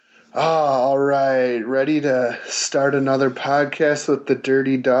All right. Ready to start another podcast with the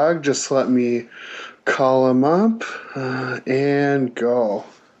Dirty Dog? Just let me call him up and go.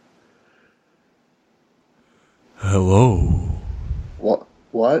 Hello.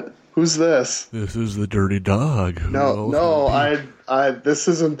 What? Who's this? This is the Dirty Dog. This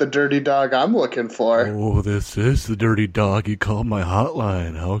isn't the Dirty Dog I'm looking for. Oh, this is the Dirty Dog. You called my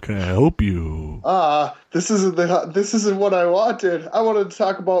hotline. How can I help you? This isn't what I wanted. I wanted to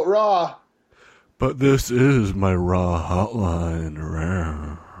talk about Raw. But this is my Raw hotline.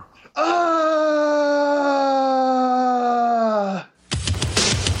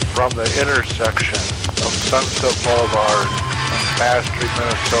 From the intersection of Sunset Boulevard and Bass Street,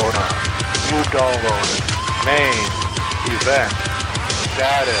 Minnesota, you downloaded Main Event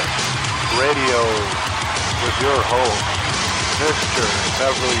Status Radio with your host, Mr.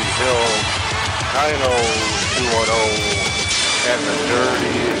 Beverly Hills 90210 and the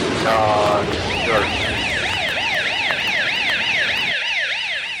Dirty Dog Darcy.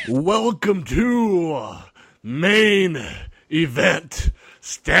 Welcome to Main Event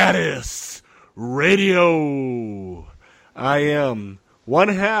Status Radio. I am one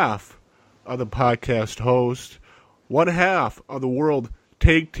half of the podcast host, one half of the World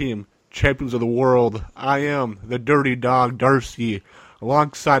Tag Team Champions of the World. I am the Dirty Dog Darcy,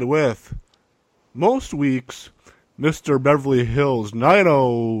 alongside with, most weeks, Mr. Beverly Hills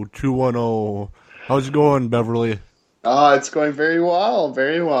 90210. How's it going, Beverly? It's going very well,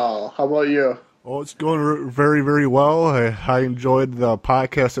 very well. How about you? Oh, it's going very, very well. I enjoyed the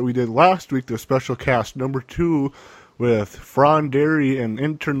podcast that we did last week, the special cast number 2, with Fran Derry and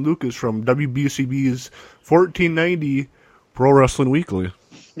intern Lucas from WBCB's 1490 Pro Wrestling Weekly.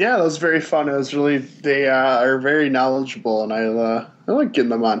 Yeah, that was very fun. It was really, they are very knowledgeable, and I like getting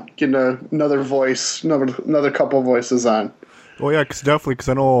them on, getting another voice, another couple voices on. Oh yeah, because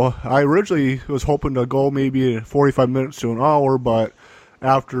I know I originally was hoping to go maybe 45 minutes to an hour, but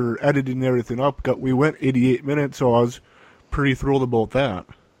after editing everything up, we went 88 minutes, so I was pretty thrilled about that.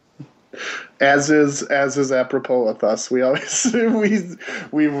 As is apropos with us. We always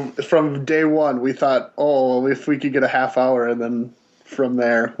we from day one we thought, oh, if we could get a half hour, and then from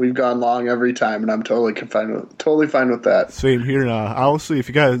there we've gone long every time, and I'm totally fine with that. Same here. Obviously, if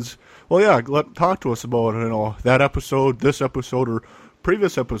you guys, talk to us about that episode, this episode, or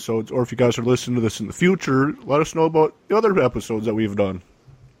previous episodes, or if you guys are listening to this in the future, let us know about the other episodes that we've done.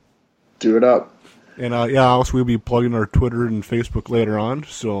 Do it up. And also we'll be plugging our Twitter and Facebook later on,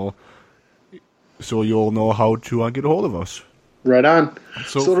 so you'll know how to get a hold of us. Right on.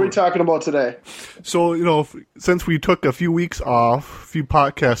 So what are we talking about today? So, since we took a few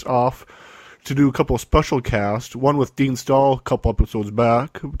podcasts off to do a couple of special casts, one with Dean Stahl a couple episodes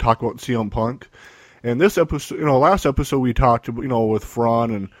back, talk about CM Punk. And this episode, last episode we talked, with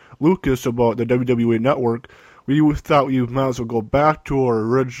Fran and Lucas about the WWE Network. We thought we might as well go back to our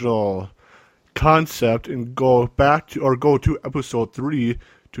original concept and go to episode 3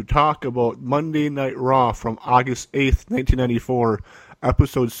 to talk about Monday Night Raw from August 8th, 1994,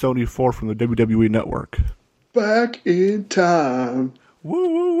 episode 74 from the WWE Network. Back in time. Woo,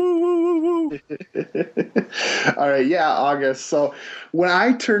 woo, woo, woo, woo, woo. All right, yeah, August. So when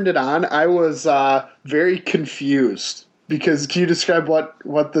I turned it on, I was very confused, because can you describe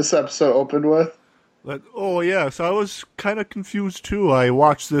what this episode opened with? So I was kind of confused too. I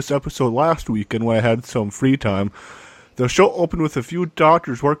watched this episode last weekend when I had some free time. The show opened with a few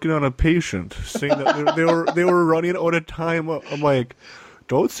doctors working on a patient, saying that they were running out of time. I'm like,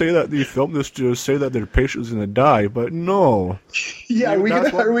 don't say that they filmed this to say that their patient's going to die, but no. Yeah, are we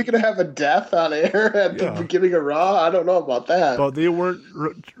gonna have a death on air at the beginning of Raw? I don't know about that. But they weren't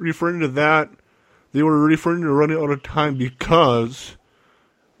referring to that. They were referring to running out of time because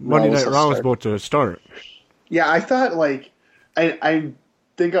Monday Night Raw was about to start. Yeah, I thought, I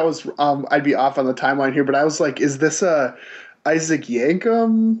think I was, I'd be off on the timeline here, but I was like, is this a Isaac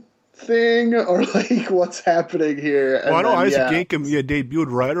Yankem thing, or what's happening here? Well, I know Isaac Yankem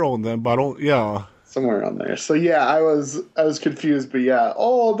debuted right around then, but somewhere around there. So yeah, I was confused, but yeah.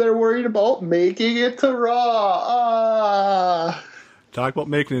 Oh, they're worried about making it to Raw. Talk about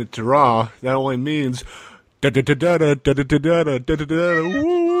making it to Raw. That only means I had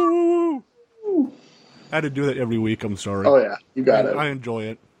to do that every week. I'm sorry. Oh yeah, you got it. I enjoy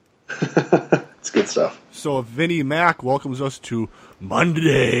it. It's good stuff. So Vinnie Mac welcomes us to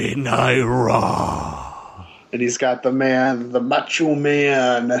Monday Night Raw, and he's got the Macho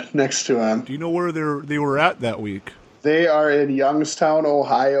Man, next to him. Do you know where they were at that week? They are in Youngstown,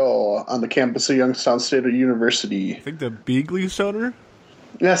 Ohio, on the campus of Youngstown State University. I think the Beagley Center?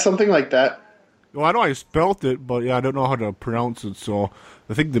 Yeah, something like that. Well, I know I spelt it, but yeah, I don't know how to pronounce it. So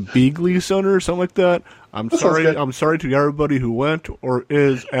I think the Beagley Center or something like that. That sounds good. I'm sorry to everybody who went or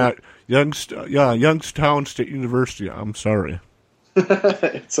is at Youngstown State University. I'm sorry.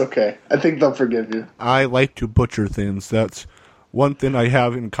 It's okay. I think they'll forgive you. I like to butcher things. That's one thing I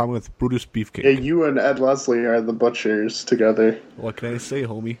have in common with Brutus Beefcake. Yeah, you and Ed Leslie are the butchers together. What can I say,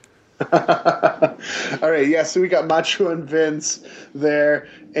 homie? All right, yeah. So we got Macho and Vince there,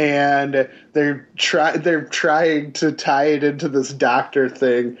 and they're trying to tie it into this doctor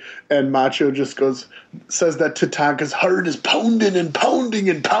thing, and Macho just says that Tatanka's heart is pounding and pounding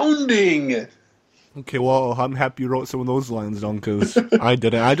and pounding. Okay, well, I'm happy you wrote some of those lines down because I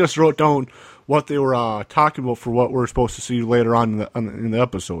didn't. I just wrote down what they were talking about for what we're supposed to see later on in the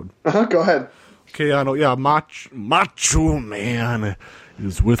episode. Go ahead. Okay, I know. Yeah, Macho Man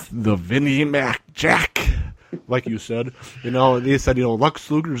is with the Vinnie Mac Jack, like you said. They said, Lex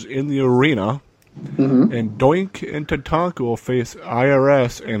Luger's in the arena, and Doink and Tatanka will face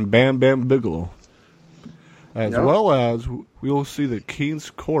IRS and Bam Bam Bigelow. As well as we'll see the King's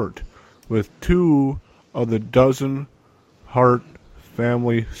Court with 2 of the dozen Hart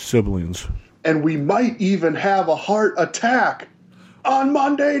family siblings. And we might even have a heart attack on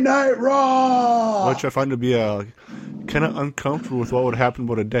Monday Night Raw! Which I find to be kind of uncomfortable with what would happen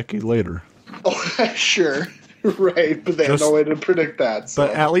about a decade later. Oh, sure. Right, but they have no way to predict that. So.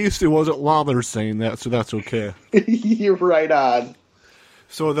 But at least it wasn't Lawler saying that, so that's okay. You're right on.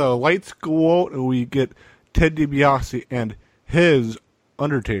 So the lights go out, and we get Ted DiBiase and his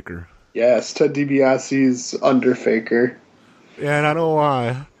Undertaker. Yes, Ted DiBiase's Underfaker. And I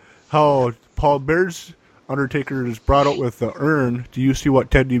know how Paul Bear's Undertaker is brought out with the urn. Do you see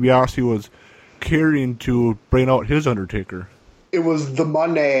what Ted DiBiase was carrying to bring out his Undertaker? It was the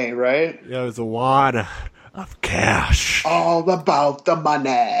money, right? Yeah, it was a lot of cash. All about the money.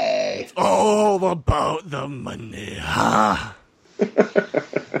 It's all about the money, huh?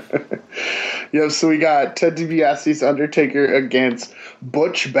 Yeah, so we got Ted DiBiase's Undertaker against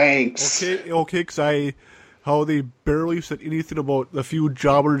Butch Banks. Okay, because how they barely said anything about the few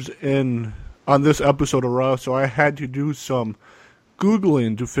jobbers on this episode of Raw, so I had to do some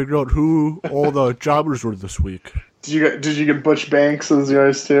Googling to figure out who all the jobbers were this week. Did you get Butch Banks as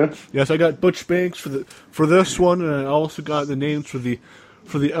yours too? Yes, I got Butch Banks for this one, and I also got the names for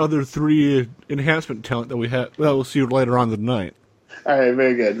the other 3 enhancement talent that we'll see later on tonight. All right,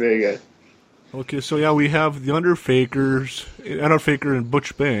 very good, very good. Okay, so yeah, we have the Undertaker and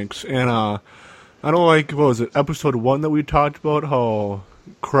Butch Banks, and I don't what was it, episode 1 that we talked about, how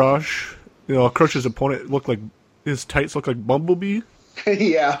Crush's opponent looked like, his tights looked like Bumblebee?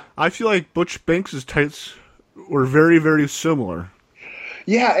 Yeah. I feel like Butch Banks' tights were very, very similar.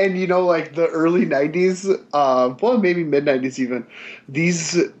 Yeah, and the early 90s, well, maybe mid-90s even,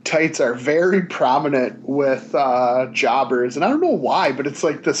 these tights are very prominent with jobbers. And I don't know why, but it's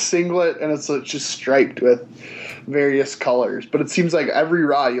like the singlet, and it's just striped with various colors. But it seems like every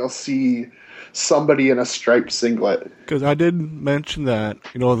Raw you'll see somebody in a striped singlet. Because I did mention that,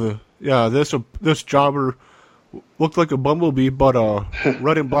 this jobber looked like a Bumblebee, but a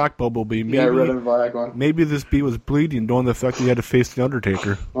red and black Bumblebee. Maybe, yeah, red and black one. Maybe this bee was bleeding, knowing the fact that he had to face the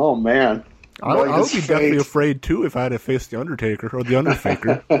Undertaker. Oh, man. I would be definitely afraid, too, if I had to face the Undertaker or the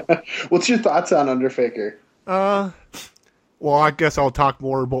Underfaker. What's your thoughts on Underfaker? Well, I guess I'll talk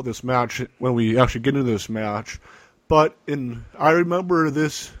more about this match when we actually get into this match. But I remember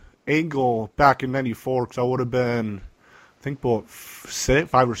this angle back in '94 because I would have been, I think, about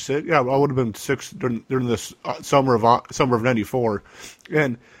 5 or 6. Yeah, I would have been 6 during this summer of '94,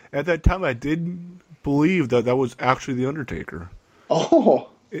 and at that time I didn't believe that was actually the Undertaker. Oh,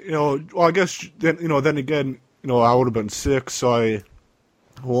 well, I guess then again, I would have been 6, so I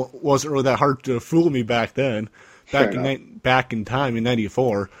wasn't really that hard to fool me back then. Back in time in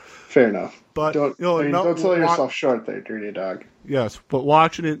 '94. Fair enough. But don't sell yourself short there, dirty dog. Yes, but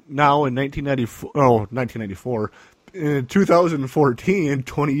watching it now in 1994, in 2014,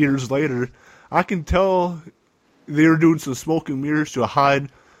 20 years later, I can tell they were doing some smoke and mirrors to hide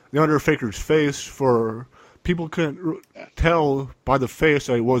the Undertaker's face, for people couldn't tell by the face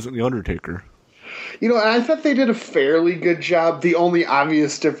that it wasn't the Undertaker. And I thought they did a fairly good job. The only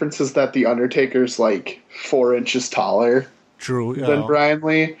obvious difference is that the Undertaker's like 4 inches taller than Bryan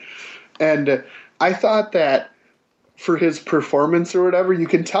Lee. And I thought that for his performance or whatever, you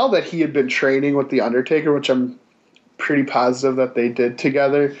can tell that he had been training with the Undertaker, which I'm pretty positive that they did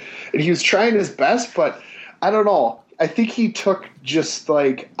together. And he was trying his best, but I don't know. I think he took just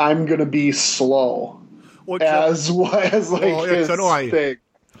like, I'm going to be slow as his thing.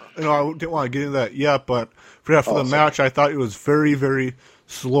 I didn't want to get into that yet, but for the match, I thought it was very, very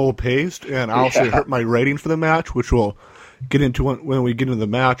slow paced, and also hurt my rating for the match, which we'll get into when we get into the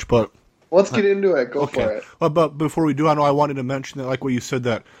match. But let's get into it. Go for it. But before we do, I know I wanted to mention that, like what you said,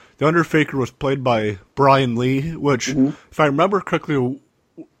 that the Undertaker was played by Brian Lee, which, if I remember correctly,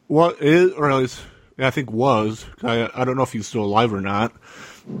 what is, or at least I think was, I don't know if he's still alive or not,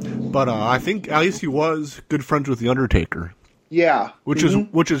 but I think at least he was good friends with the Undertaker. Yeah, which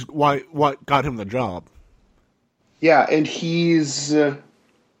is what got him the job. Yeah, and he's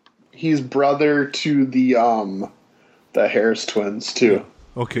brother to the Harris twins too.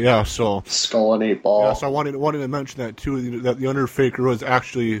 Okay, yeah, so Skull and 8 Ball. Yeah, so I wanted to mention that too. That the Undertaker was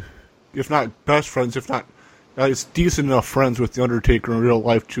actually, if not best friends, if not at least decent enough friends with the Undertaker in real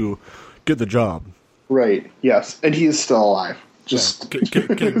life to get the job. Right. Yes, and he is still alive. Just okay,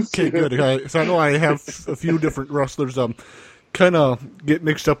 good. So I know I have a few different wrestlers. Kind of get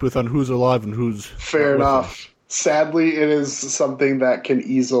mixed up with on who's alive and who's fair enough. Sadly, it is something that can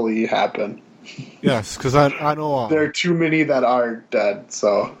easily happen. Yes, because I know there are too many that are dead.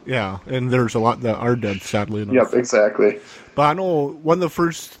 So yeah, and there's a lot that are dead, sadly enough. Yep, exactly. But I know one of the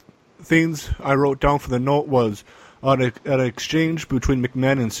first things I wrote down for the note was an exchange between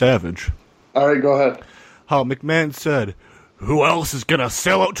McMahon and Savage. All right, go ahead. How McMahon said, "Who else is gonna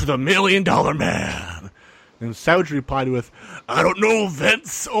sell out to the $1 Million Man?" And Savage replied with, "I don't know,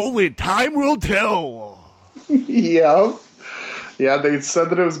 Vince. Only time will tell." Yeah. Yeah, they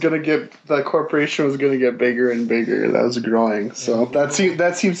said that the corporation was going to get bigger and bigger. That was growing. So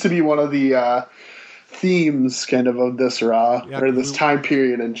that seems to be one of the themes kind of this Raw, or this time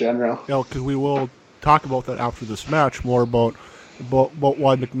period in general. Yeah, because we will talk about that after this match, more about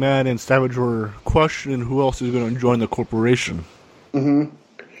why McMahon and Savage were questioning who else is going to join the corporation. Mm-hmm.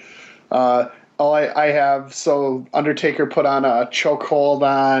 I have, so Undertaker put on a chokehold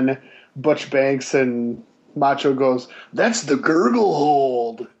on Butch Banks, and Macho goes, "That's the gurgle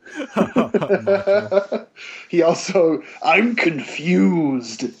hold." He also, "I'm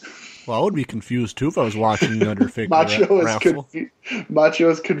confused." Well, I would be confused too if I was watching the Undertaker Macho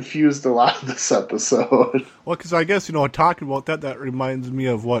is confused a lot of this episode. Well, because I guess, talking about that reminds me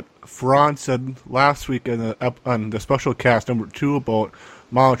of what Ferran said last week on the special cast number 2 about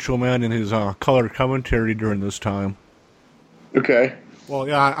Macho Man and his color commentary during this time. Okay. Well,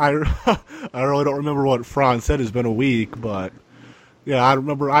 yeah, I really don't remember what Ferran said. It's been a week, but yeah, I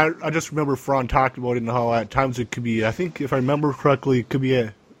remember. I just remember Ferran talking about it and how at times it could be. I think if I remember correctly, it could be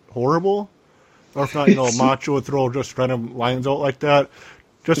horrible, or if not, Macho would throw just random lines out like that.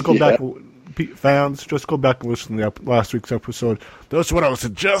 Just go back, fans. Just go back and listen to last week's episode. That's what I would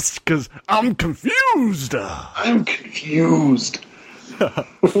suggest because I'm confused. I'm confused.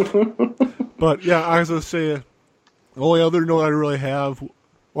 But yeah, I was gonna say. The only other note I really have,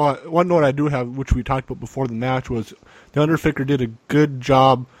 well, one note I do have, which we talked about before the match, was the Undertaker did a good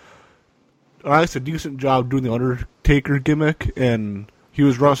job, I guess a decent job doing the Undertaker gimmick, and he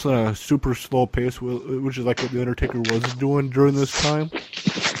was wrestling at a super slow pace, which is like what the Undertaker was doing during this time.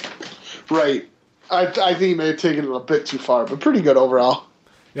 Right. I think he may have taken it a bit too far, but pretty good overall.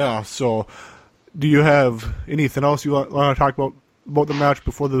 Yeah, so do you have anything else you want to talk about the match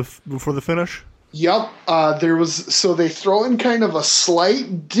before the finish? Yep. So they throw in kind of a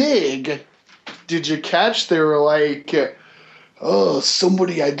slight dig. Did you catch? They were like,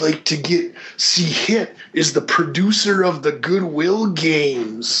 somebody I'd like to see hit is the producer of the Goodwill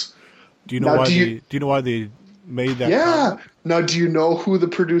Games. Do you know why they made that? Yeah. comment? Now, do you know who the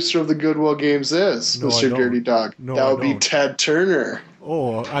producer of the Goodwill Games is, No, Mr. Dirty Dog? No, that would be Ted Turner.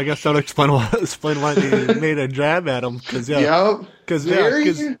 Oh, I guess that'll explain why they made a jab at him. Because do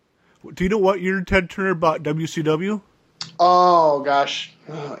you know what year Ted Turner bought WCW? Oh, gosh.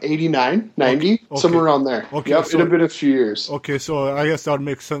 89, 90, okay. Somewhere around there. Okay, yep, so, it had been a few years. Okay, so I guess that would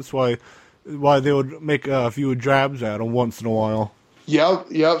make sense why they would make a few jabs at him once in a while.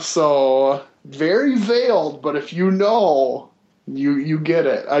 Yep. So, very veiled, but if you know, you get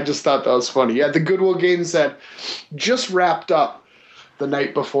it. I just thought that was funny. Yeah, the Goodwill Games that just wrapped up the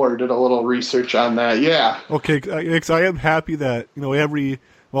night before. Did a little research on that. Yeah. Okay, because I am happy that,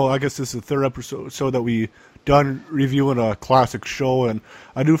 I guess this is the third episode that we done reviewing a classic show, and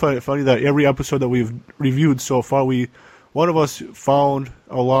I do find it funny that every episode that we've reviewed so far, one of us found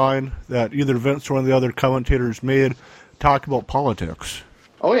a line that either Vince or one of the other commentators made talk about politics.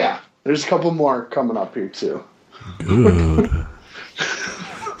 Oh yeah, there's a couple more coming up here too. Good.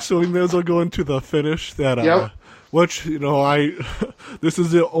 So we may as well go into the finish that, which, this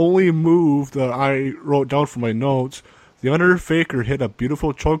is the only move that I wrote down for my notes. The Undertaker hit a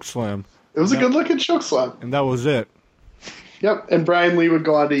beautiful chokeslam. It was a good-looking chokeslam. And that was it. Yep, and Brian Lee would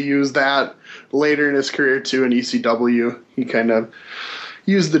go on to use that later in his career, too, in ECW. He kind of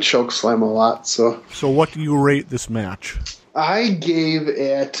use the choke slam a lot. So what do you rate this match? I gave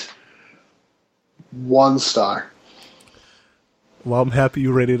it 1 star. Well, I'm happy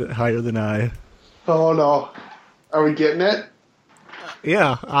you rated it higher than I. Oh no, are we getting it?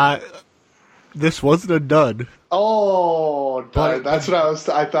 Yeah, this wasn't a dud. Oh, dud. That's what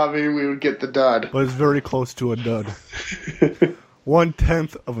I thought maybe we would get the dud. But it's very close to a dud.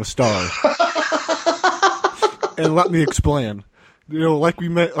 1/10 of a star. And let me explain.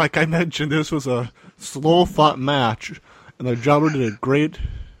 Like I mentioned, this was a slow fought match, and the jobber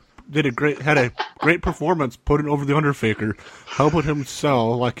had a great performance, putting over the Undertaker, helping him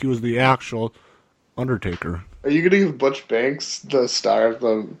sell like he was the actual Undertaker. Are you gonna give Butch Banks the star of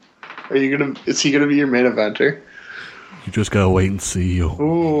the? Is he gonna be your main eventer? You just gotta wait and see.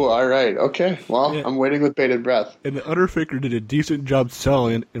 Ooh, all right, okay. Well, yeah. I'm waiting with bated breath. And the Undertaker did a decent job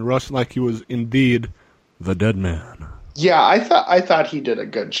selling and wrestling like he was indeed the dead man. Yeah, I thought he did a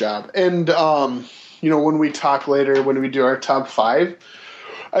good job. And when we talk later, when we do our top 5,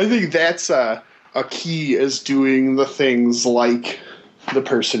 I think that's a key is doing the things like the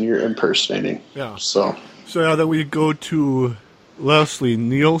person you're impersonating. Yeah. So now that we go to Leslie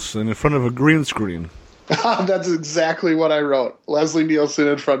Nielsen in front of a green screen. That's exactly what I wrote. Leslie Nielsen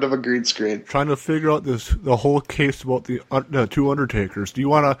in front of a green screen, trying to figure out the whole case about the 2 Undertakers. Do you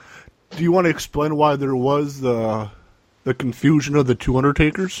want to explain why there was the confusion of the 2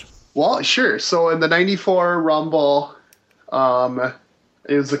 Undertakers? Well, sure. So in the '94 Rumble, it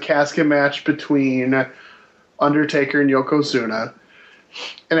was a casket match between Undertaker and Yokozuna,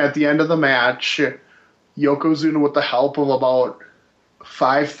 and at the end of the match, Yokozuna, with the help of about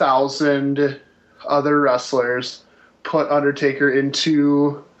 5,000 other wrestlers, put Undertaker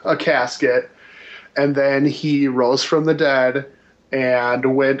into a casket, and then he rose from the dead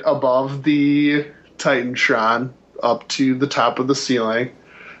and went above the Titantron up to the top of the ceiling.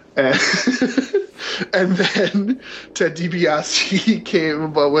 And, and then Ted DiBiase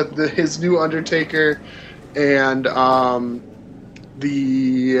came with his new Undertaker, and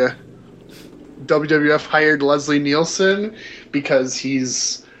the WWF hired Leslie Nielsen because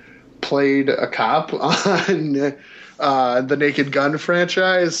he's played a cop on the Naked Gun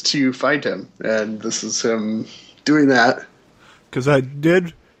franchise to fight him, and this is him doing that. Because I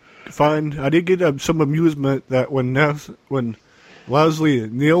did get some amusement that when Leslie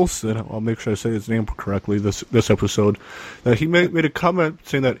Nielsen, I'll make sure I say his name correctly this episode, that he made a comment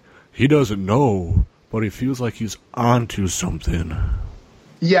saying that he doesn't know, but he feels like he's onto something.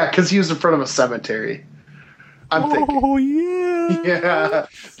 Yeah, because he was in front of a cemetery. I'm thinking. Oh, yeah. Yeah,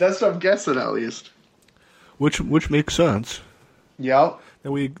 that's what I'm guessing, at least. Which makes sense. Yep.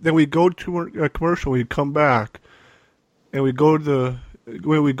 Then we go to a commercial. We come back, and we go to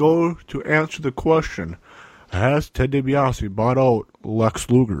answer the question: has Ted DiBiase bought out Lex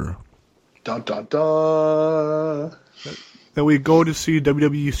Luger? Dun dun dun. Then we go to see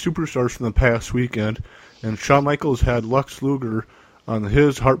WWE superstars from the past weekend, and Shawn Michaels had Lex Luger on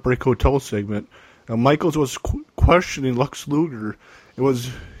his Heartbreak Hotel segment. Now, Michaels was questioning Lex Luger. I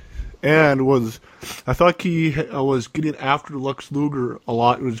thought he was getting after Lex Luger a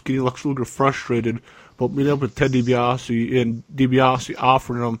lot. It was getting Lex Luger frustrated about meeting up with Ted DiBiase and DiBiase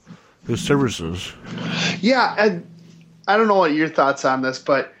offering him his services. Yeah, and I don't know what your thoughts on this,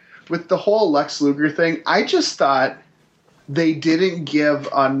 but with the whole Lex Luger thing, I just thought they didn't give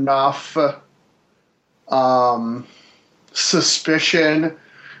enough suspicion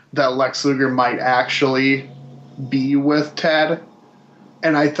that Lex Luger might actually be with Ted.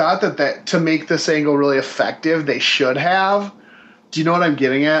 And I thought that to make this angle really effective, they should have. Do you know what I'm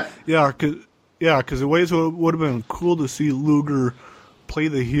getting at? Yeah, because the ways it would have been cool to see Luger play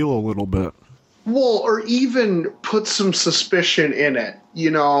the heel a little bit. Well, or even put some suspicion in it,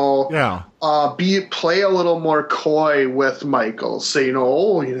 Yeah. Play a little more coy with Michaels. Say,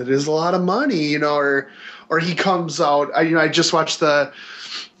 it is a lot of money, or he comes out. I just watched the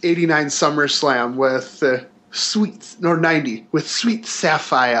 '89 SummerSlam with 90 with Sweet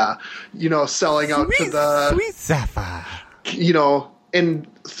Sapphire, selling out to the Sweet Sapphire. And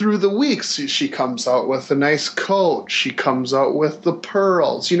through the weeks, she comes out with a nice coat. She comes out with the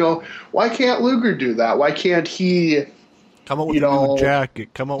pearls. Why can't Luger do that? Why can't he come out with a new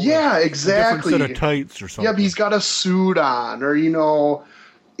jacket? Come out with exactly. a different set of tights or something. Yeah, but he's got a suit on, or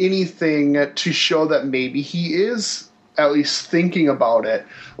anything to show that maybe he is at least thinking about it.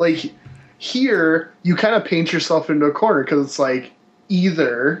 Like here, you kind of paint yourself into a corner because it's like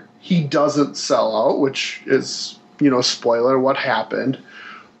either he doesn't sell out, which is spoiler what happened,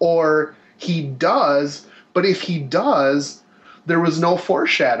 or he does. But if he does, there was no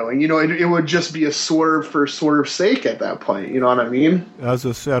foreshadowing. It would just be a swerve for swerve's sake at that point. You know what I mean? As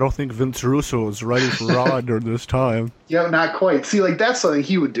I said, I don't think Vince Russo was ready for Raw during this time. Yeah, not quite. See, like, that's something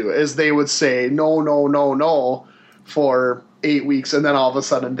he would do, is they would say no, no, no, no for 8 weeks, and then all of a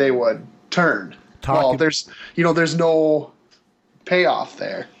sudden they would turn. Well, there's no payoff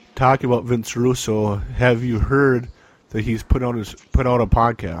there. Talking about Vince Russo, have you heard that he's put out a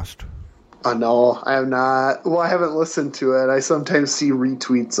podcast? No, I have not. Well, I haven't listened to it. I sometimes see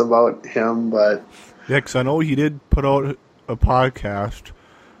retweets about him, but... Yeah, because I know he did put out a podcast.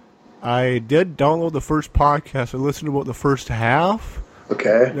 I did download the first podcast. I listened to about the first half.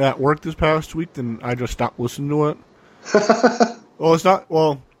 Okay. At work this past week, then I just stopped listening to it. Well, it's not...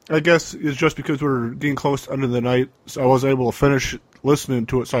 Well, I guess it's just because we're getting close to end of the night, so I wasn't able to finish listening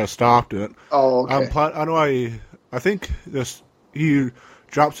to it, so I stopped it. Oh, okay. I think this... He...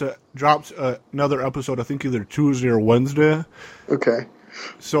 drops another episode, I think either Tuesday or Wednesday. Okay.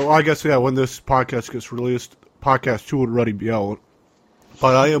 So I guess, yeah, when this podcast gets released, podcast 2 would already be out.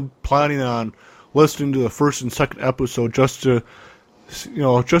 But I am planning on listening to the first and second episode just to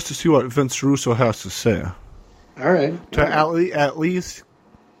see what Vince Russo has to say. All right. At least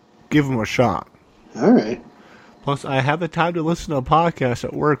give him a shot. All right. Plus, I have the time to listen to a podcast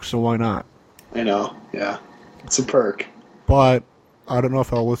at work, so why not? I know, yeah. It's a perk. But I don't know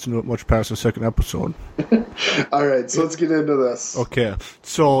if I'll listen to it much past the second episode. All right, so let's get into this. Okay,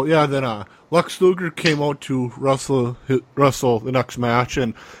 so yeah, then Lex Luger came out to wrestle the next match,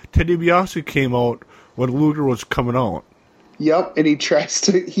 and Ted DiBiase came out when Luger was coming out. Yep, and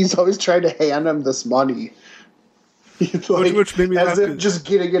he's always trying to hand him this money. Which made me laugh. As if just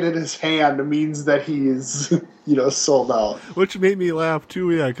getting it in his hand means that he's, sold out. Which made me laugh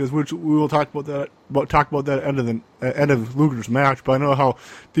too, yeah, because we will talk about that at end of Luger's match. But I know how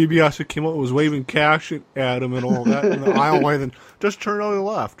DiBiase came out and was waving cash at him and all that in the aisleway, and then just turned on the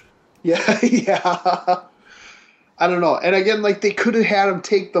left. Yeah, yeah. I don't know. And again, like, they could have had him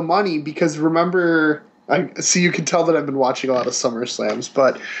take the money because remember. You can tell that I've been watching a lot of SummerSlams,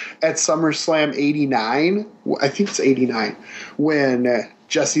 but at SummerSlam 89, I think it's 89, when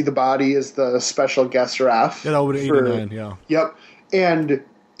Jesse the Body is the special guest ref. Yeah, that would be 89, yeah. Yep. And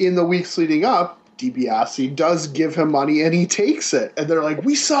in the weeks leading up, DiBiase does give him money, and he takes it. And they're like,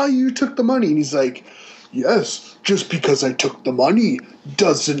 we saw you took the money. And he's like, yes, just because I took the money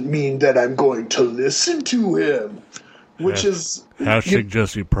doesn't mean that I'm going to listen to him. Which is... Hashtag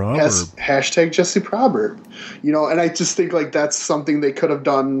Jesse Proverb. Hashtag Jesse Proverb. And I just think, like, that's something they could have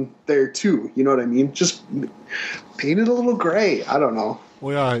done there, too. You know what I mean? Just paint it a little gray. I don't know.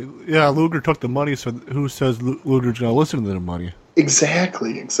 Well, yeah, Luger took the money, so who says Luger's going to listen to the money?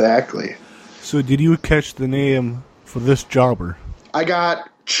 Exactly. So did you catch the name for this jobber? I got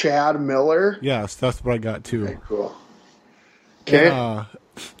Chad Miller. Yes, that's what I got, too. Okay, cool. Okay.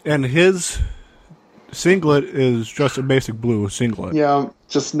 And his... singlet is just a basic blue singlet. Yeah,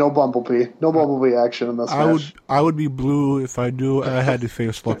 just no Bumblebee. No Bumblebee action in this match. I would be blue if I had to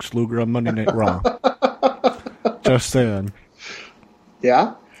face Lex Luger on Monday Night Raw. Just saying.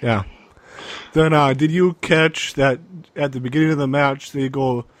 Yeah? Yeah. Then, did you catch that at the beginning of the match, they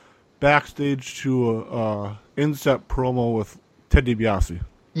go backstage to a inset promo with Ted DiBiase?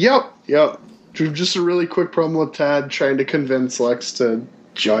 Yep. Just a really quick promo with Ted trying to convince Lex to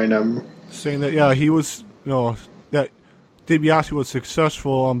join him. Saying that, yeah, he was, that DiBiase was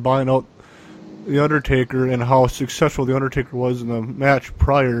successful on buying out The Undertaker and how successful The Undertaker was in the match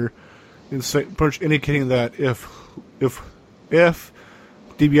prior, pretty much indicating that if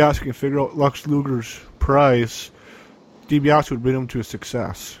DiBiase can figure out Lex Luger's price, DiBiase would bring him to a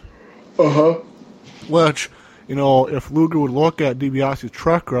success. Uh-huh. Which, if Luger would look at DiBiase's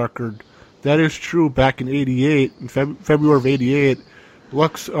track record, that is true back in 88, in February of 88,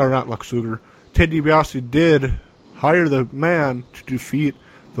 Ted DiBiase did hire the man to defeat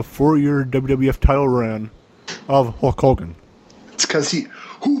the 4-year WWF title run of Hulk Hogan. It's because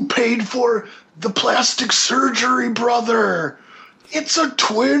who paid for the plastic surgery, brother? It's a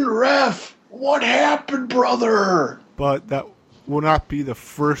twin ref. What happened, brother? But that will not be the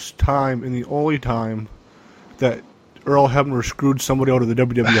first time and the only time that Earl Hebner screwed somebody out of the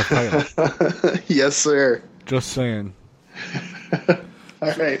WWF title. Yes, sir. Just saying.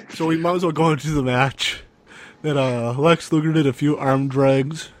 All right. So we might as well go into the match. That Lex Luger did a few arm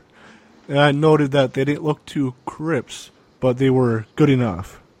drags. And I noted that they didn't look too crisp, but they were good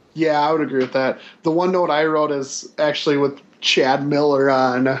enough. Yeah, I would agree with that. The one note I wrote is actually with Chad Miller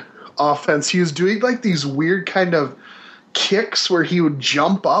on offense. He was doing like these weird kind of kicks where he would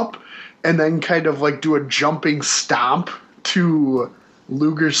jump up and then kind of like do a jumping stomp to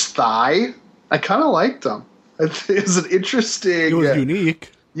Luger's thigh. I kind of liked them. It was an interesting. It was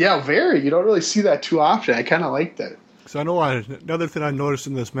unique. Yeah, very. You don't really see that too often. I kind of liked it. So I know another thing I noticed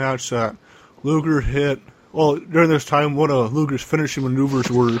in this match that Luger hit. Well, during this time, one of Luger's finishing maneuvers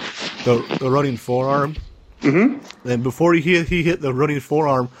were the running forearm. Mm-hmm. And before he hit the running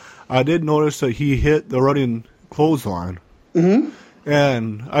forearm, I did notice that he hit the running clothesline. Mm-hmm.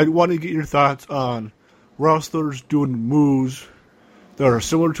 And I want to get your thoughts on wrestlers doing moves that are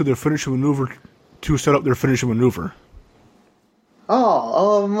similar to their finishing maneuver to set up their finishing maneuver.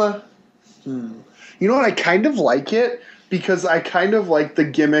 Oh, you know what? I kind of like it because I kind of like the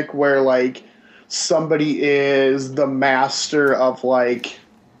gimmick where, like, somebody is the master of, like,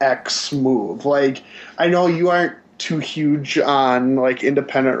 X move. Like, I know you aren't too huge on, like,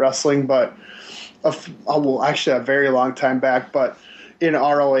 independent wrestling, but actually a very long time back, but in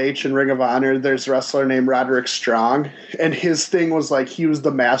ROH and Ring of Honor, there's a wrestler named Roderick Strong, and his thing was, like, he was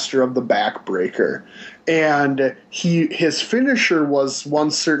the master of the backbreaker. And his finisher was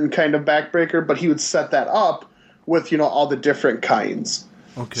one certain kind of backbreaker, but he would set that up with, all the different kinds.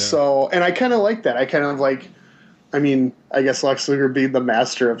 Okay. So, and I kind of like that. I kind of like, I mean, I guess Lex Luger being the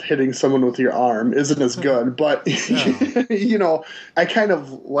master of hitting someone with your arm isn't as good, but, I kind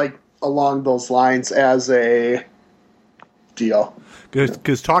of like along those lines as a deal.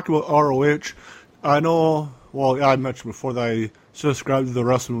 Because talking about ROH, I know, I mentioned before that I subscribed to the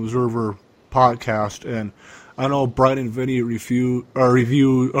Wrestling Observer podcast, and I know Brian and Vinny review the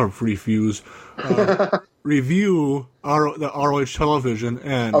ROH television,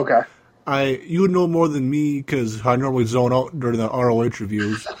 and okay. You would know more than me because I normally zone out during the ROH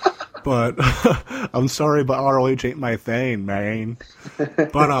reviews, but I'm sorry, but ROH ain't my thing, man.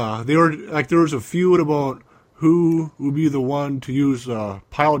 But there was a feud about who would be the one to use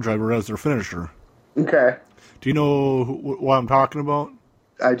pile driver as their finisher. Okay. Do you know what I'm talking about?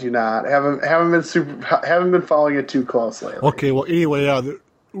 I do not. Haven't been following it too closely. Okay. Well, anyway,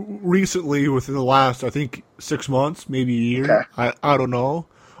 recently, within the last, I think, 6 months, maybe a year. Okay. I don't know.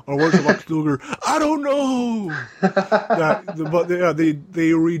 Or where's Lex Luger? I don't know. But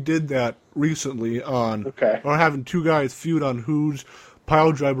they redid that recently on. Okay. Or having two guys feud on whose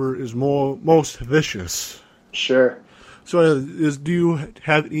pile driver is most vicious. Sure. So, do you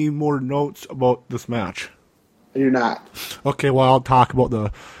have any more notes about this match? I do not. Okay, well, I'll talk about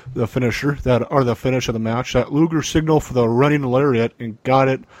the finisher, the finish of the match. That Luger signaled for the running lariat and got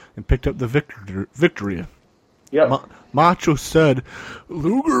it and picked up the victory. Yep. Macho said,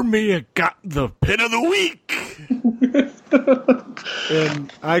 Luger may have got the pin of the week.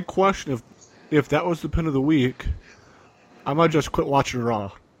 And I question if that was the pin of the week, I might just quit watching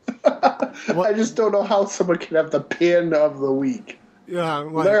Raw. I just don't know how someone can have the pin of the week. Yeah,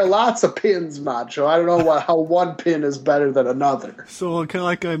 there are lots of pins, Macho. I don't know how one pin is better than another. So, kind of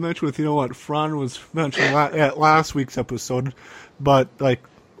like I mentioned with, what Fran was mentioning at last week's episode, but, like,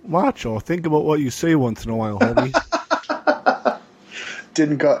 Macho, think about what you say once in a while, homie.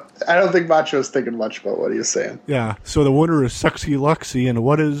 I don't think Macho was thinking much about what he was saying. Yeah, so the winner is Sexy Luxy, and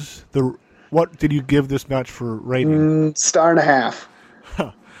what did you give this match for rating? 1.5 stars.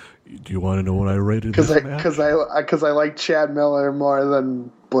 Do you want to know what I rated this match? Because I like Chad Miller more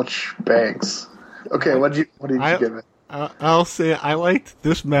than Butch Banks. Okay, what did you give it? I'll say I liked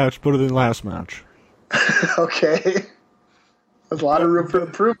this match better than last match. Okay. There's a lot of room for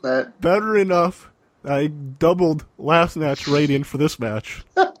improvement. Better enough. I doubled last match rating for this match.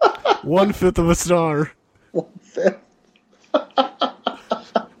 1/5 of a star. 1/5.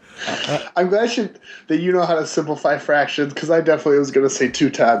 I'm glad that you know how to simplify fractions, because I definitely was going to say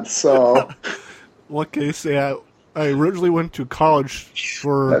 2/10. So, okay, I originally went to college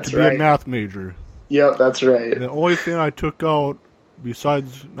to be a math major. Yep, that's right. And the only thing I took out,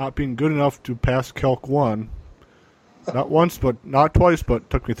 besides not being good enough to pass Calc 1, not twice, but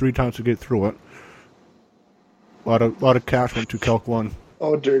took me 3 times to get through it. A lot of cash went to Calc 1.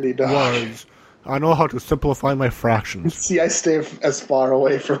 Oh, dirty dog. I know how to simplify my fractions. See, I stay as far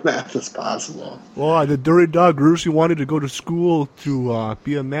away from math as possible. Well, the dirty dog originally wanted to go to school to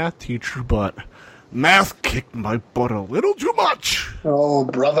be a math teacher, but math kicked my butt a little too much. Oh,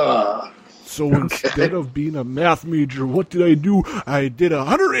 brother. So instead of being a math major, what did I do? I did a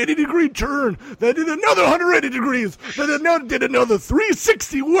 180-degree turn. Then did another 180 degrees. Then did another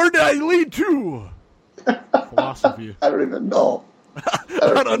 360. Where did I lead to? Philosophy. I don't even know.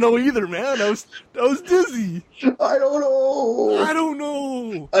 I don't know either, man. I was dizzy. I don't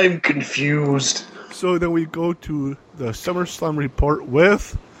know. I'm confused. So then we go to the SummerSlam report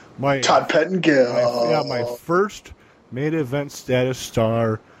with my Todd Pettengill. My first main event status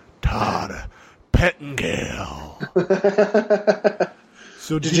star, Todd Pettengill.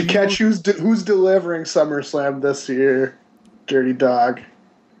 So Did you catch who's delivering SummerSlam this year? Dirty Dog.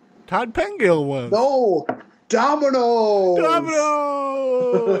 Todd Pettengill was. No, Domino's.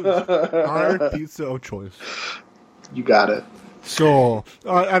 Our pizza of choice. You got it. So,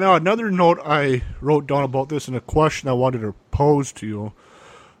 I know another note I wrote down about this and a question I wanted to pose to you.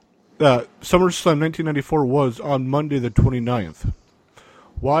 That SummerSlam 1994 was on Monday the 29th.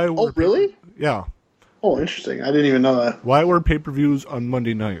 Why? Oh, really? Yeah. Oh, interesting. I didn't even know that. Why were pay-per-views on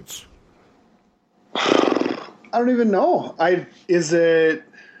Monday nights? I don't even know. Is it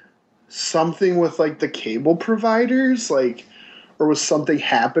something with like the cable providers, like, or was something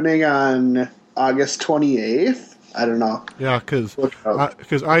happening on August 28th? I don't know. Yeah,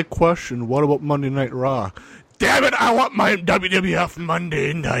 because I questioned, what about Monday Night Raw? Damn it, I want my WWF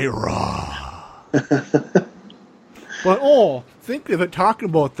Monday Night Raw. But, think of it, talking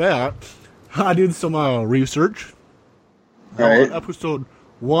about that, I did some research. Right. On episode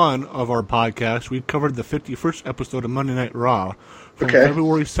 1 of our podcast, we covered the 51st episode of Monday Night Raw from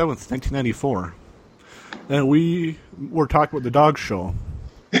February 7th, 1994. And we were talking about the dog show.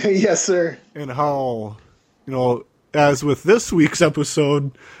 Yes, sir. And how, as with this week's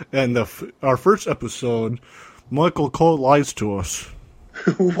episode and our first episode, Michael Cole lies to us.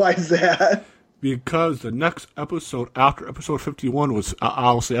 Why is that? Because the next episode after episode 51 was,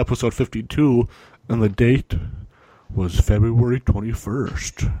 I'll say episode 52, and the date was February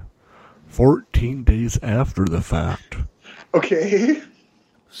 21st. 14 days after the fact. Okay.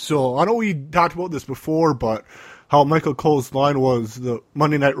 So, I know we talked about this before, but how Michael Cole's line was, the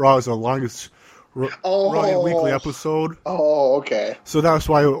Monday Night Raw is the longest running weekly episode. Oh, okay. So that's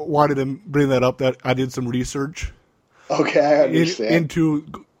why I wanted to bring that up, that I did some research. Okay, I understand.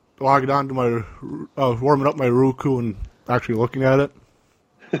 Into logging on to my, warming up my Roku and actually looking at it.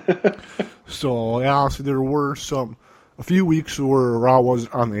 So, yeah, so there were a few weeks where Raw was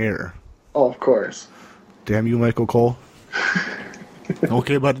on the air. Oh, of course. Damn you, Michael Cole.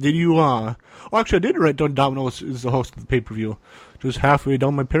 Okay, but did you, actually I did write down Domino's is the host of the pay-per-view. Just halfway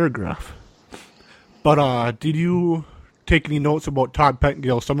down my paragraph. But, did you take any notes about Todd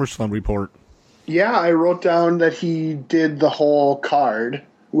Pettengill's SummerSlam report? Yeah, I wrote down that he did the whole card,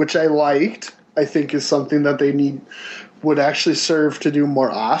 which I liked. I think is something that they would actually serve to do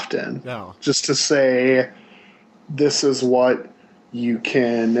more often. Yeah. Just to say, this is what you're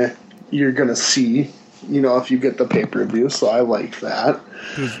going to see, if you get the pay-per-view. So I like that.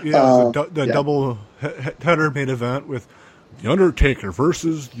 The double header main event with The Undertaker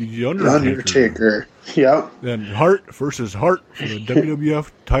versus The Undertaker. Yep. Then Hart versus Hart for the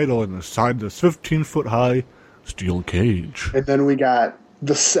WWF title inside this 15-foot high steel cage. And then we got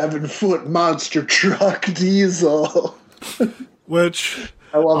the 7-foot monster truck Diesel. Which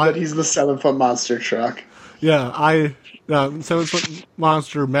I love that he's the 7-foot monster truck. Yeah, 7-foot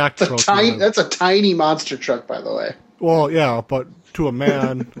monster Mack truck. That's a tiny monster truck, by the way. Well, yeah, but to a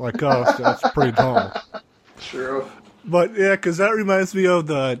man like us, that's pretty tall. True. But yeah, because that reminds me of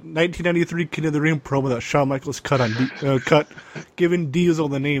the 1993 King of the Ring promo that Shawn Michaels cut giving Diesel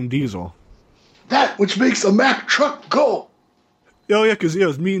the name Diesel. That which makes a Mack truck go. Oh yeah, because it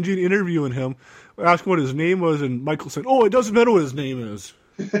was me and Gene interviewing him, asking what his name was, and Michael said, "Oh, it doesn't matter what his name is."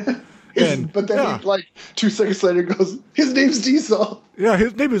 But then he, 2 seconds later, goes, "His name's Diesel." Yeah,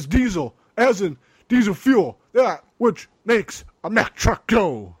 his name is Diesel, as in diesel fuel. That which makes a Mack truck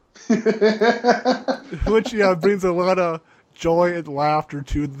go. Which brings a lot of joy and laughter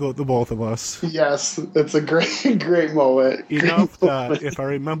to the both of us. Yes, it's a great moment. Enough that if I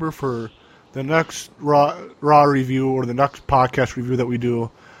remember for the next Raw review or the next podcast review that we do,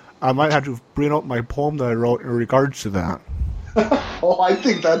 I might have to bring out my poem that I wrote in regards to that. I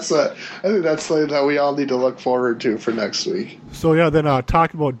think that's something that we all need to look forward to for next week. So yeah, then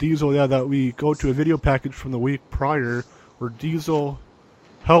talking about Diesel, that we go to a video package from the week prior where Diesel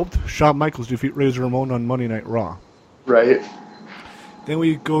helped Shawn Michaels defeat Razor Ramon on Monday Night Raw. Right. Then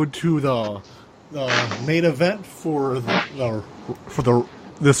we go to the main event for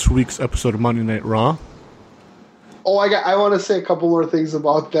this week's episode of Monday Night Raw. Oh, I want to say a couple more things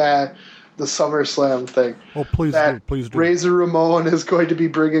about that. The SummerSlam thing. Oh, please do. Razor Ramon is going to be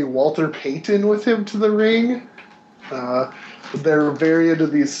bringing Walter Payton with him to the ring. They're very into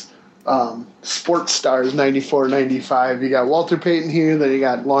these sports stars, 94, 95. You got Walter Payton here, then you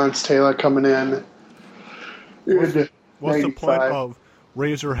got Lawrence Taylor coming in. What's the point of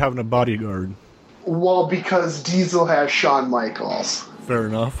Razor having a bodyguard? Well, because Diesel has Shawn Michaels. Fair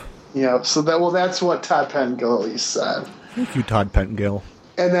enough. Yeah, so that's what Todd Pettengill at least said. Thank you, Todd Pettengill.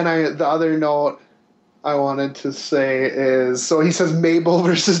 And then the other note I wanted to say is, so he says Mabel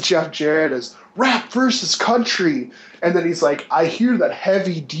versus Jeff Jarrett is rap versus country. And then he's like, I hear that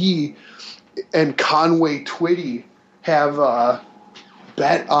Heavy D and Conway Twitty have a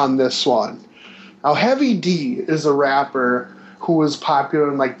bet on this one. Now, Heavy D is a rapper who was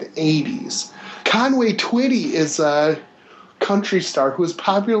popular in like the 80s. Conway Twitty is a country star who was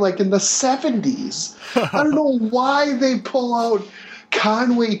popular like in the 70s. I don't know why they pull out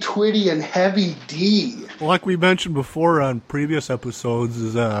Conway Twitty and Heavy D. Well, like we mentioned before on previous episodes,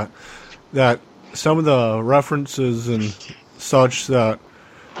 is that some of the references and such that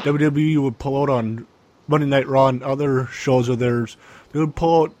WWE would pull out on Monday Night Raw and other shows of theirs, they would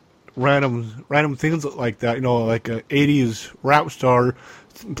pull out random things like that, you know, like an 80s rap star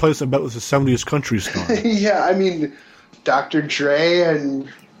in place I bet was a 70s country star. Yeah, I mean, Dr. Dre and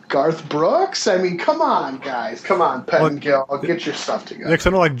Garth Brooks? I mean, come on, guys. Come on, Pettingill. Get your stuff together. Next, I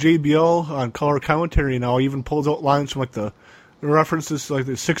know like JBL on color commentary now even pulls out lines from like the references to like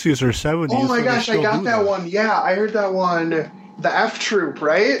the 60s or 70s. Oh my gosh, I got that one. Yeah, I heard that one. The F Troop,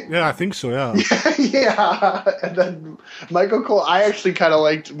 right? Yeah, I think so, yeah. Yeah. And then Michael Cole, I actually kind of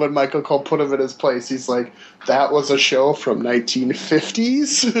liked when Michael Cole put him in his place. He's like, that was a show from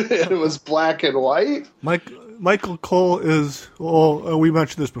 1950s, and it was black and white. Michael Cole is, well, we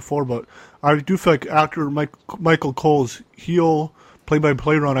mentioned this before, but I do feel like after Michael Cole's heel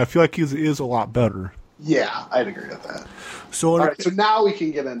play-by-play run, I feel like he is a lot better. Yeah, I'd agree with that. So, all right, so now we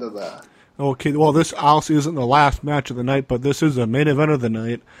can get into that. Okay, well, this obviously isn't the last match of the night, but this is the main event of the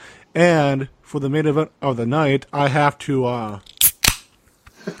night. And for the main event of the night, I have to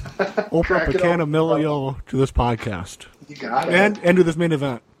open up a can of Melio to this podcast. You got it. And to this main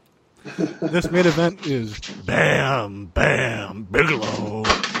event. This main event is Bam Bam Bigelow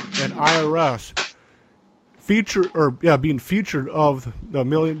and IRS being featured of the $1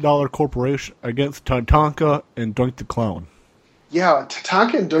 Million Corporation against Tatanka and Doink the Clown. Yeah,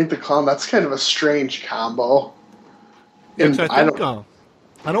 Tatanka and Doink the Clown, that's kind of a strange combo. And I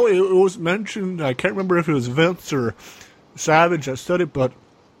know it was mentioned, I can't remember if it was Vince or Savage that said it, but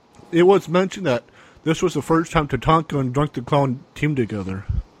it was mentioned that this was the first time Tatanka and Doink the Clown teamed together.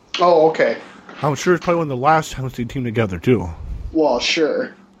 Oh, okay. I'm sure it's probably one of the last times they teamed together, too. Well,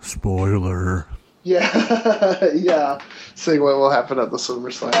 sure. Spoiler. Yeah, yeah. Seeing what will happen at the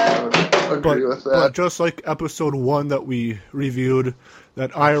SummerSlam, I would agree with that. But just like episode 1 that we reviewed,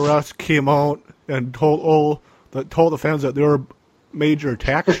 that IRS came out and told the fans that they were major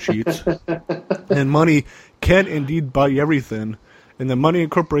tax cheats, and money can indeed buy everything, and the Money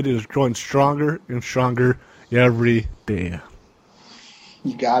Incorporated is growing stronger and stronger every day.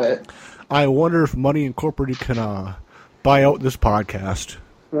 You got it. I wonder if Money Incorporated can buy out this podcast.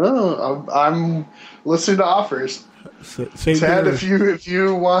 Oh, I'm listening to offers. Ted, if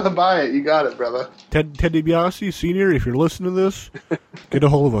you want to buy it, you got it, brother. Ted DiBiase, Sr., if you're listening to this, get a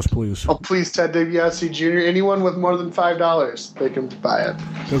hold of us, please. Oh, please, Ted DiBiase, Jr., anyone with more than $5, they can buy it.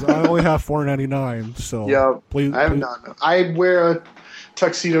 Because I only have $4.99, so yeah, please. I have none. I wear a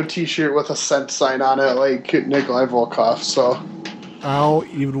tuxedo T-shirt with a cent sign on it, like Nikolai Volkov, so... I'll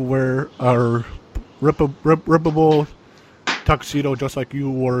even wear a rippable tuxedo just like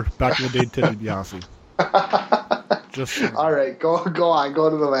you wore back in the day, Ted DiBiase. Just all right, go on, go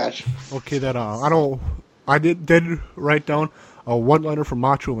to the match. Okay, then I did write down a one-liner from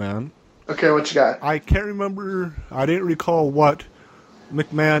Macho Man. Okay, what you got? I can't remember. I didn't recall what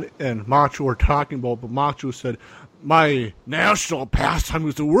McMahon and Macho were talking about, but Macho said, "My national pastime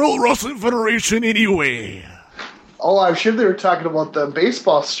is the World Wrestling Federation anyway." Oh, I'm sure they were talking about the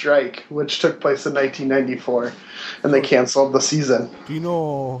baseball strike, which took place in 1994, and they canceled the season. Do you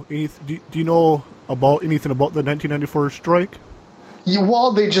know about anything about the 1994 strike?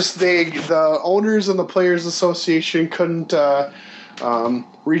 Well, the owners and the Players Association couldn't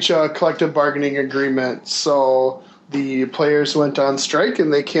reach a collective bargaining agreement, so the players went on strike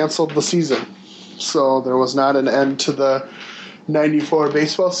and they canceled the season. So there was not an end to the 94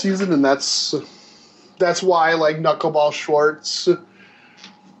 baseball season, and that's why, like, Knuckleball Schwartz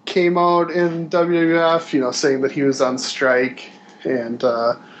came out in WWF, saying that he was on strike and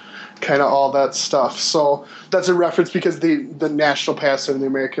kind of all that stuff. So that's a reference because the national pastime, the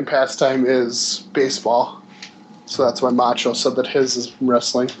American pastime, is baseball. So that's why Macho said that his is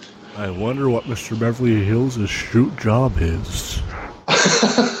wrestling. I wonder what Mr. Beverly Hills' shoot job is.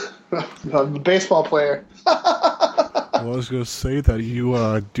 The baseball player. I was going to say that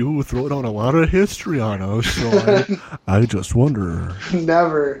you do throw down a lot of history on us, so I just wonder.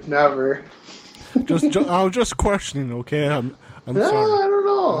 Never. I was just questioning, okay? I'm no, sorry.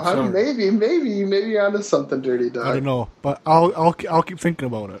 I don't know. Maybe you're onto something, Dirty Dog. I don't know, but I'll keep thinking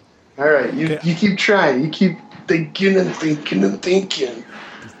about it. All right, you keep trying. You keep thinking and thinking and thinking.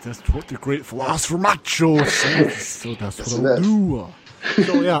 That's what the great philosopher Macho says. So that's what Yes, I'll it do.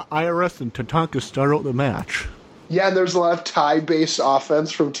 So yeah, IRS and Tatanka start out the match. Yeah, and there's a lot of tie-based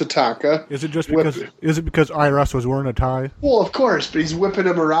offense from Tatanka. Is it because IRS was wearing a tie? Well, of course, but he's whipping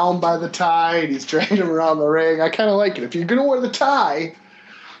him around by the tie, and he's dragging him around the ring. I kind of like it. If you're going to wear the tie,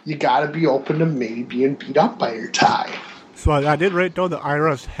 you got to be open to maybe being beat up by your tie. So I did write down that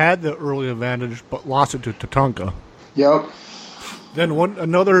IRS had the early advantage, but lost it to Tatanka. Yep. Then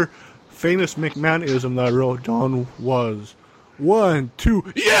another famous McMahonism that I wrote down was 1,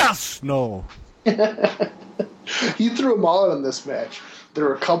 2, yes! No. He threw them all in this match. There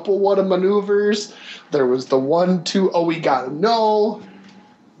were a couple what-a maneuvers. There was the 1, 2, oh, we got him, no.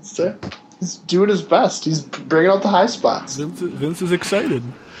 So he's doing his best. He's bringing out the high spots. Vince is excited.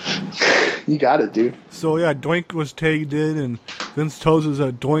 You got it, dude. So yeah, Doink was tagged in, and Vince tells us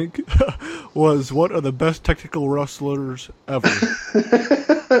that Doink was one of the best technical wrestlers ever.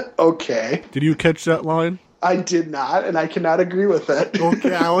 Okay. Did you catch that line? I did not, and I cannot agree with it.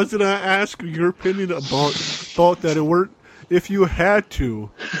 Okay, I was going to ask your opinion about that. If you had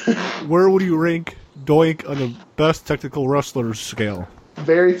to, where would you rank Doink on the best technical wrestlers scale?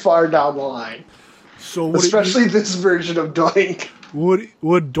 Very far down the line. So especially this version of Doink.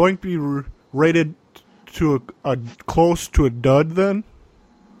 Would Doink be rated to a close to a dud then?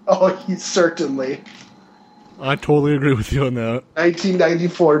 Oh, he's certainly. I totally agree with you on that.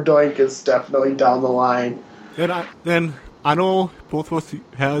 1994 Doink is definitely down the line. Then I know both of us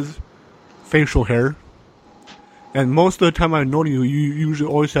has facial hair, and most of the time I've known you, you usually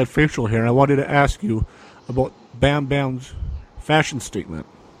always had facial hair. And I wanted to ask you about Bam Bam's fashion statement.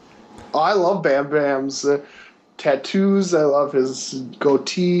 Oh, I love Bam Bam's tattoos. I love his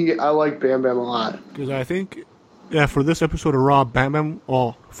goatee. I like Bam Bam a lot. Because I think, for this episode of Raw, Bam Bam,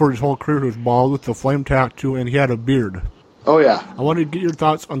 for his whole career, he was bald with the flame tattoo, and he had a beard. Oh, yeah. I wanted to get your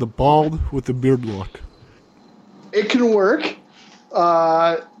thoughts on the bald with the beard look. It can work.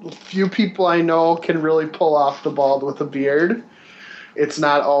 Few people I know can really pull off the bald with a beard. It's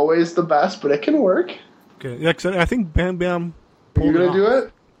not always the best, but it can work. Okay, yeah, 'cause I think Bam Bam. Are you going to do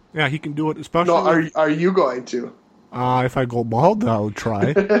it? Yeah, he can do it, especially. No, are you going to? If I go bald, I'll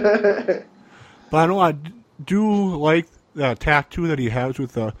try. But I know I do like the tattoo that he has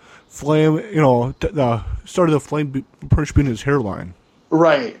with the flame, the start of the flame pretty being his hairline.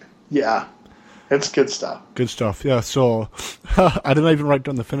 Right, yeah. It's good stuff. Good stuff, yeah. So, I didn't even write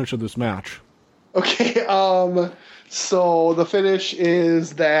down the finish of this match. Okay, so the finish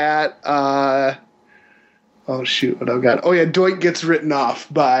is that, oh shoot, what I've got. Oh yeah, Doink gets written off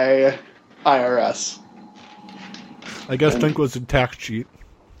by IRS. I guess Doink was a tax cheat.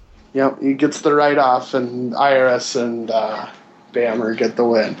 Yep, he gets the write-off, and IRS and Bammer get the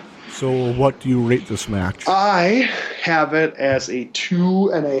win. So what do you rate this match? I have it as a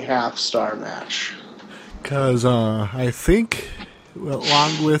 2.5 star match. Because I think,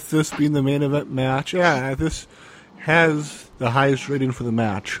 along with this being the main event match, this has the highest rating for the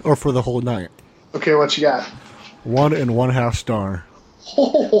match, or for the whole night. Okay, what you got? 1.5 star.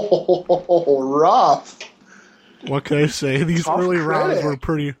 Oh, rough. What can I say? These Tough early critic. rounds were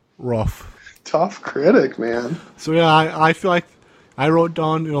pretty rough. Tough critic, man. So yeah, I feel like I wrote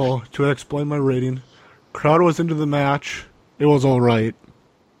down, to explain my rating. Crowd was into the match. It was all right.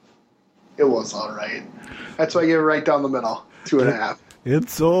 It was all right. That's why I give it right down the middle. 2.5.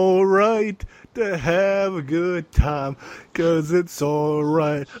 It's all right to have a good time, 'cause it's all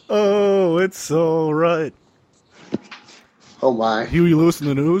right. Oh, it's all right. Oh my. Huey Lewis in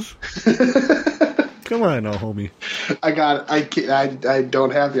the news? Come on now, homie. I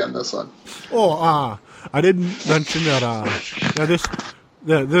don't have you on this one. Oh, I didn't mention that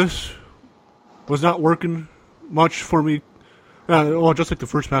this was not working much for me. Just like the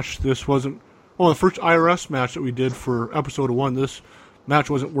first match, this wasn't. Well, the first IRS match that we did for episode 1, this match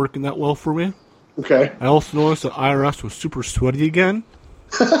wasn't working that well for me. Okay. I also noticed that IRS was super sweaty again.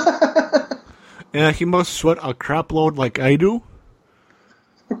 And he must sweat a crap load like I do.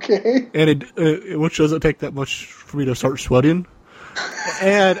 Okay. And which doesn't take that much for me to start sweating.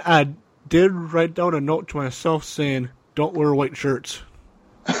 And I did write down a note to myself saying, don't wear white shirts.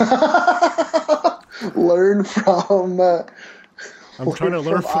 Learn from... I'm trying to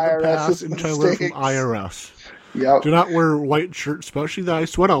learn from the past and trying to learn from IRS. Yep. Do not wear white shirts, especially that I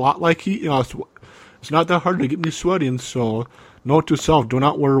sweat a lot like he... it's not that hard to get me sweating, so note to self, do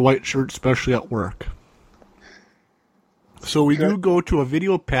not wear white shirts, especially at work. So we do go to a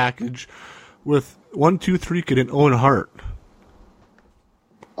video package with 1, 2, 3 Kid and Owen Hart.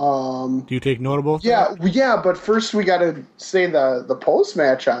 Do you take note about Yeah, that? yeah, but first we got to say the post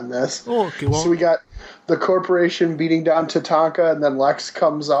match on this. Oh, okay. Well, So we got the Corporation beating down Tatanka, and then Lex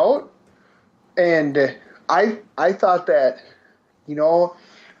comes out, and I thought that,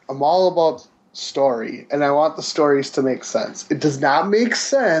 I'm all about story, and I want the stories to make sense. It does not make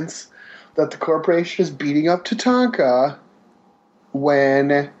sense that the Corporation is beating up Tatanka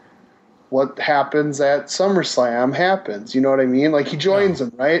when what happens at SummerSlam happens. You know what I mean? Like, he joins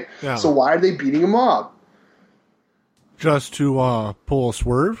them, right? Yeah. So why are they beating him up? just to pull a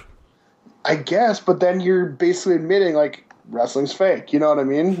swerve. I guess, but then you're basically admitting, like, wrestling's fake. You know what I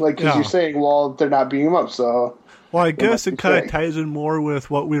mean? Like, because Yeah. you're saying, well, they're not beating him up, so... Well, I guess must be it kind of fake. ties in more with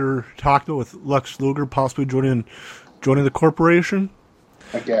what we were talking about with Lex Luger possibly joining the Corporation.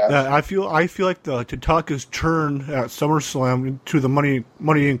 I guess. I feel like the Tatanka's turn at SummerSlam to the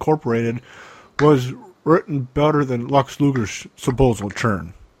Money Incorporated was written better than Lex Luger's supposed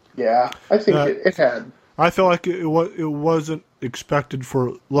turn. Yeah, I think it had. I felt like it wasn't expected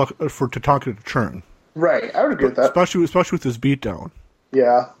for Tatanka to turn, Right, I would agree with that. especially with his beatdown.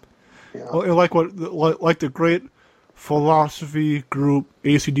 Yeah. Well, like the great philosophy group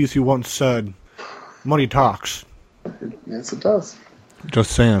AC/DC once said, "Money talks." Yes, it does.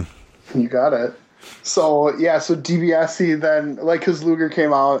 Just saying. You got it. So, yeah, so DiBiase then, like, because Luger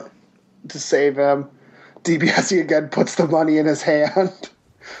came out to save him, DiBiase again puts the money in his hand.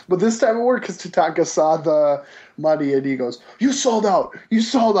 But this time it worked because Tatanka saw the money and he goes, you sold out,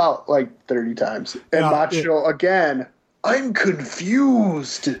 like 30 times. And Yeah, Macho, again, I'm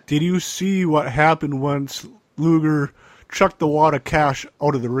confused. Did you see what happened once Luger chucked the wad of cash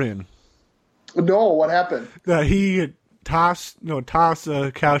out of the ring? No, what happened? That he tossed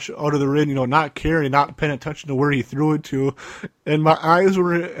cash out of the ring, not caring, not paying attention to where he threw it to. And my eyes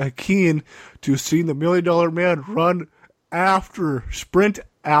were keen to see the $1 Million Man sprint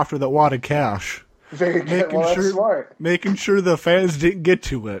after that wad of cash. Very good. Well, that's smart. Making sure the fans didn't get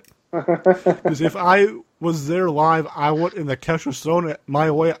to it. Because if I was there live, and the cash was thrown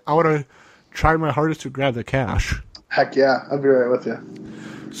my way, I would have tried my hardest to grab the cash. Heck yeah, I'll be right with you.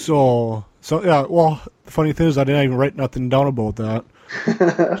 So yeah, well, the funny thing is I didn't even write nothing down about that.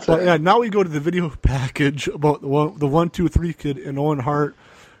 But yeah, now we go to the video package about the 1, 2, 3 Kid and Owen Hart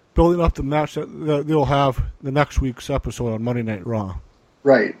building up the match that they'll have the next week's episode on Monday Night Raw.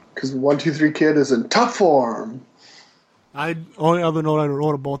 Right, because 1, 2, 3 Kid is in tough form. Only other note I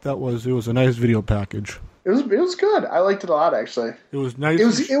wrote about that was it was a nice video package. It was good. I liked it a lot, actually. It was nice.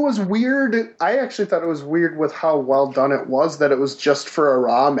 It was weird. I actually thought it was weird with how well done it was that it was just for a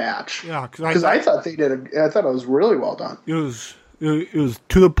Raw match. Yeah, because I thought they did. I thought it was really well done. It was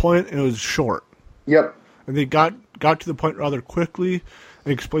to the point and it was short. Yep. And they got to the point rather quickly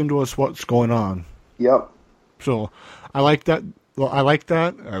and explained to us what's going on. Yep. So I like that. Well, I like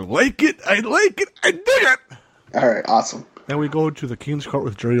that. I like it. I dig it. All right. Awesome. Then we go to the King's Court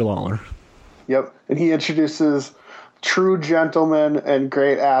with Jerry Lawler. Yep. And he introduces true gentlemen and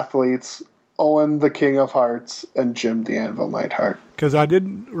great athletes, Owen the King of Hearts and Jim the Anvil Neidhart. Because I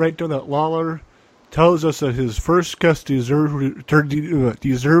did write down that Lawler tells us that his first guest deserves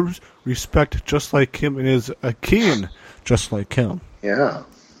respect just like him and is a king just like him. Yeah.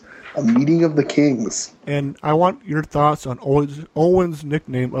 A meeting of the kings. And I want your thoughts on Owen's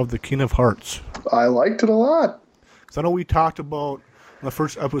nickname of the King of Hearts. I liked it a lot. Because I know we talked about in the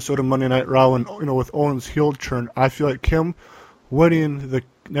first episode of Monday Night Raw, and with Owen's heel turn, I feel like him winning the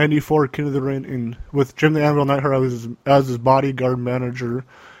 94 King of the Ring with Jim the Anvil Neidhart as his bodyguard manager,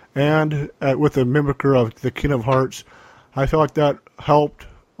 and with the mimicker of the King of Hearts, I feel like that helped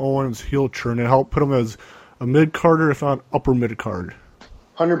Owen's heel turn. It helped put him as a mid-carder, if not upper mid-card.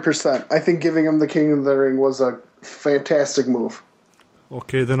 100%. I think giving him the King of the Ring was a fantastic move.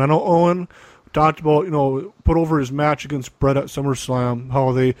 Okay, then I know Owen talked about, put over his match against Bret at SummerSlam,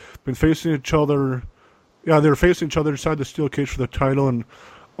 how they've been facing each other. Yeah, they were facing each other inside the steel cage for the title, and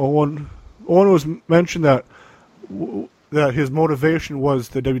Owen was mentioned that his motivation was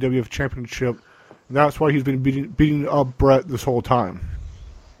the WWF Championship, and that's why he's been beating up Bret this whole time.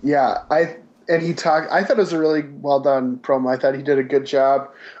 Yeah, I thought it was a really well done promo. I thought he did a good job.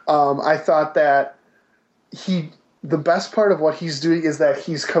 I thought that the best part of what he's doing is that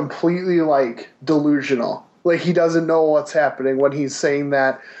he's completely delusional. He doesn't know what's happening when he's saying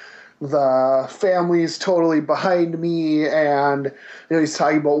that the family's totally behind me, and he's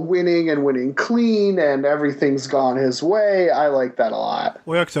talking about winning and winning clean and everything's gone his way. I like that a lot.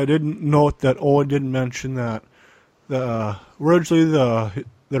 Well, because I didn't note that Owen didn't mention that originally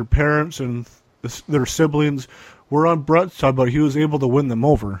their parents and their siblings were on Bret's side, but he was able to win them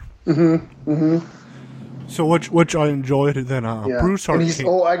over. Mm-hmm. Mm-hmm. So which I enjoyed, and then Bruce Hart.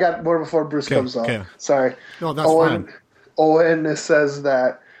 And I got more before Bruce comes on. Okay. Sorry. No, that's fine. Owen says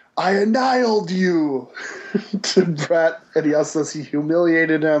that I annihilated you to Brett, and he also says he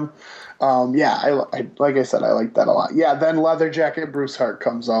humiliated him. I like I said, I like that a lot. Yeah, then Leather Jacket Bruce Hart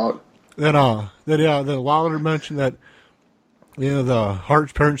comes out. Then Lawler mentioned that the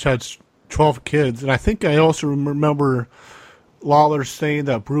Hart's parents had 12 kids, and I think I also remember Lawler saying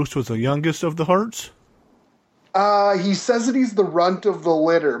that Bruce was the youngest of the Harts. He says that he's the runt of the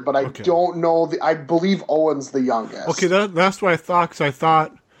litter, but I don't know. I believe Owen's the youngest. Okay, that's what I thought, because I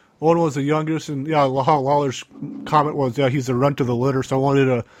thought Owen was the youngest, and Lawler's comment was, he's the runt of the litter, so I wanted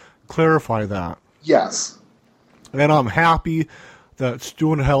to clarify that. Yes. And I'm happy that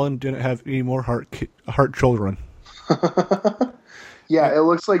Stu and Helen didn't have any more Hart children. Yeah, it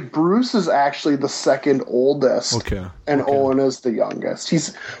looks like Bruce is actually the second oldest. Okay. And Owen is the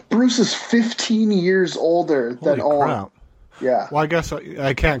youngest. Bruce is 15 years older than Owen. Crap. Yeah. Well, I guess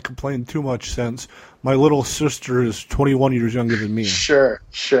I can't complain too much since my little sister is 21 years younger than me. Sure.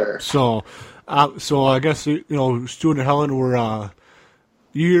 So I guess Stu and Helen were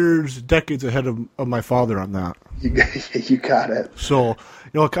decades ahead of my father on that. You got it. So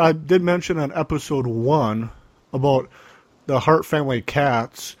I did mention on episode 1 about the Hart family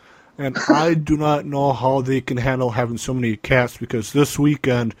cats, and I do not know how they can handle having so many cats, because this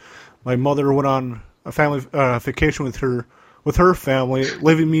weekend my mother went on a family vacation with her family,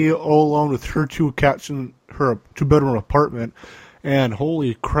 leaving me all alone with her 2 cats in her 2-bedroom apartment, and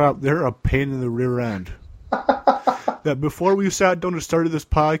holy crap, they're a pain in the rear end. That before we sat down and started this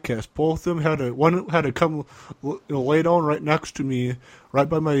podcast, both of them one had to come lay down right next to me, right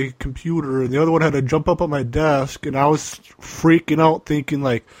by my computer, and the other one had to jump up on my desk, and I was freaking out, thinking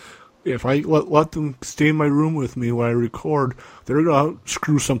like, if I let them stay in my room with me while I record, they're gonna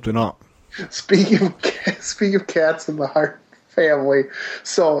screw something up. Speaking of cats in the Hart family,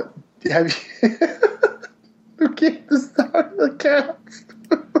 so have you? Okay, this is the cats.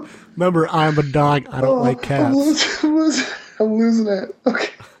 Remember, I'm a dog. I don't like cats. I'm losing it.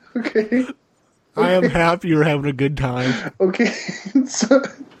 Okay. I am happy you're having a good time. Okay.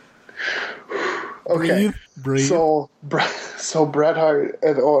 Breathe. So Bret Hart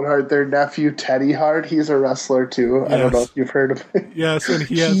and Owen Hart, their nephew Teddy Hart, he's a wrestler too. Yes. I don't know if you've heard of him. Yes, and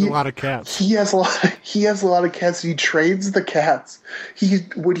he has a lot of cats. He has a lot of cats. He trains the cats.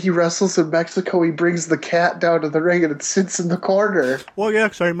 When he wrestles in Mexico, he brings the cat down to the ring and it sits in the corner. Well, yeah,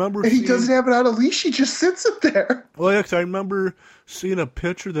 because I remember. And he doesn't have it on a leash. He just sits it there. Well, yeah, because I remember seeing a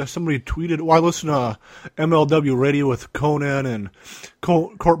picture that somebody tweeted. Well, I listen to MLW Radio with Conan and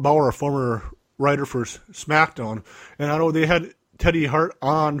Court Bauer, a former writer for SmackDown, and I know they had Teddy Hart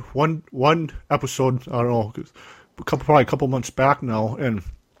on one episode. I don't know, probably a couple months back now, and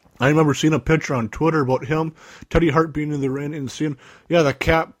I remember seeing a picture on Twitter about him, Teddy Hart, being in the ring and seeing the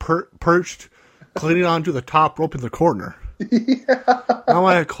cat perched, clinging onto the top rope in the corner. Yeah. I'm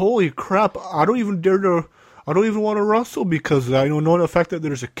like, holy crap! I don't even want to wrestle because I know the fact that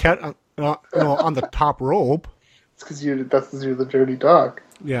there's a cat on the top rope. It's because you're the dirty dog.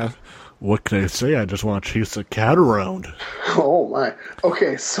 Yeah. What can I say? I just want to chase a cat around. Oh my!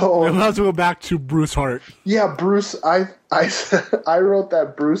 Okay, so let's go back to Bruce Hart. Yeah, Bruce. I wrote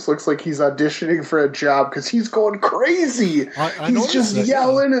that Bruce looks like he's auditioning for a job because he's going crazy. He's just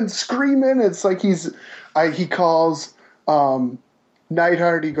yelling and screaming. It's like he calls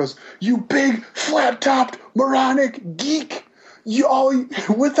Neidhart. He goes, "You big flat-topped moronic geek!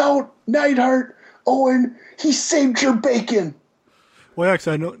 Without Neidhart, Owen, he saved your bacon." Well,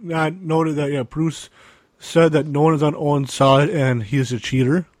 actually, I noted that, Bruce said that no one is on Owen's side and he's a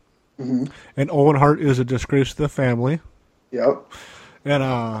cheater. Mm-hmm. And Owen Hart is a disgrace to the family. Yep.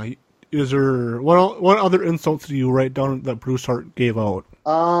 And is there... What other insults do you write down that Bruce Hart gave out?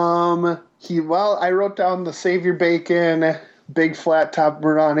 I wrote down the save your bacon, big flat-top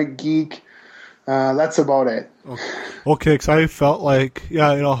moronic geek. That's about it. Okay, because I felt like,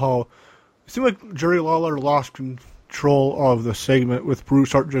 how... It seemed like Jerry Lawler lost control of the segment with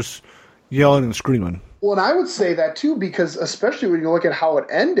Bruce Hart just yelling and screaming. Well, and I would say that too, because especially when you look at how it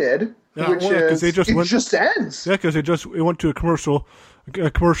ended, it just ends. Yeah, because it went to a commercial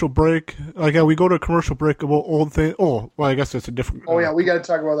break. We go to a commercial break about old things. Oh, well, I guess that's a different. Oh yeah, we got to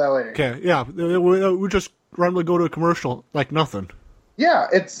talk about that later. Okay, yeah, we just randomly go to a commercial like nothing. Yeah,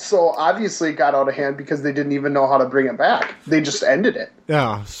 it's so obviously it got out of hand because they didn't even know how to bring it back. They just ended it.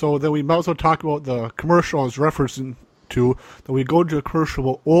 Yeah, so then we might as well talk about the commercial I was referencing to. That we go to a commercial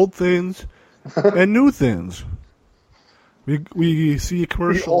about old things and new things. We see a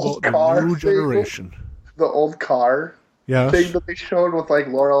commercial about the new generation. The old car. Yes. thing that they showed with like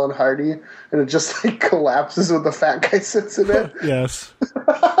Laurel and Hardy, and it just like collapses when the fat guy sits in it. Yes.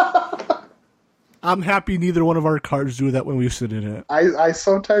 I'm happy neither one of our cars do that when we sit in it. I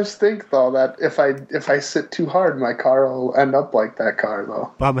sometimes think though that if I sit too hard, my car will end up like that car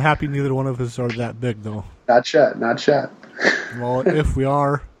though. But I'm happy neither one of us are that big, though. Not yet, not yet. Well, if we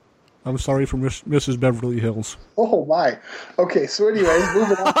are, I'm sorry for Mrs. Beverly Hills. Oh my. Okay, so anyways,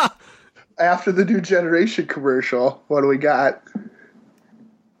 moving on. After the New Generation commercial, what do we got?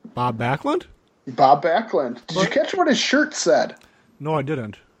 Bob Backlund? Bob Backlund. Did you catch what his shirt said? No, I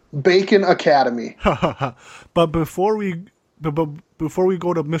didn't. Bacon Academy. But before we go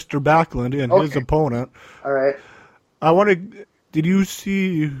to Mr. Backlund and his opponent, All right. I want to. Did you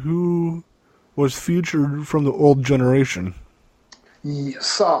see who was featured from the old generation?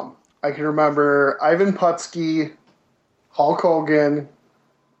 Some. I can remember Ivan Putski, Hulk Hogan,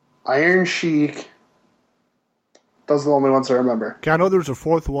 Iron Sheik. Those are the only ones I remember. Okay, I know there's a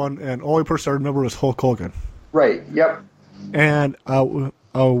fourth one, and the only person I remember was Hulk Hogan. Right. Yep. And I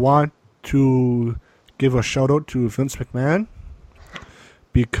want to give a shout out to Vince McMahon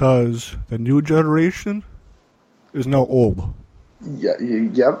because the new generation is now old. Yeah.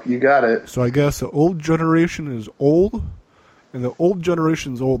 Yep. You got it. So I guess the old generation is old, and the old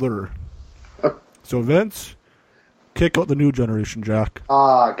generation is older. So Vince, kick out the new generation, Jack.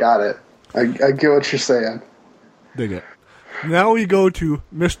 Ah, got it. I get what you're saying. Dig it. Now we go to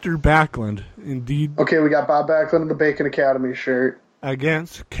Mr. Backlund, indeed, Okay, we got Bob Backlund in the Bacon Academy shirt.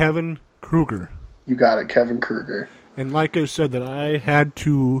 against Kevin Kruger. You got it, Kevin Kruger. And like I said, that I had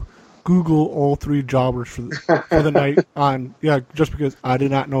to Google all three jobbers for the night on, just because I did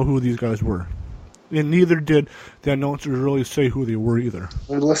not know who these guys were. And neither did the announcers really say who they were either.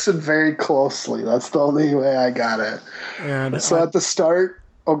 We listened very closely. That's the only way I got it. And So at the start,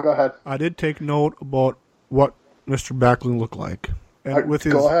 go ahead. I did take note about what Mr. Backlund looked like. And with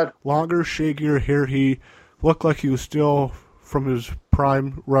his Go ahead. longer, shaggier hair, he looked like he was still from his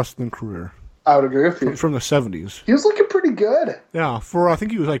prime wrestling career. I would agree with you. From the 70s. He was looking pretty good. Yeah, I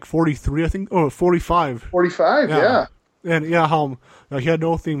think he was like 43, 45. 45, yeah. And how he had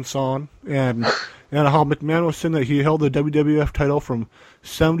no theme song, and how McMahon was saying that he held the WWF title from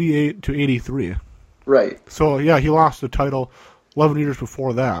 78 to 83. Right. So, yeah, he lost the title 11 years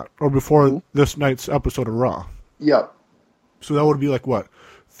before that, or before this night's episode of Raw. Yep. So that would be like, what,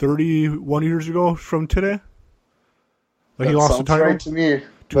 31 years ago from today? Like he lost the title? Right to me.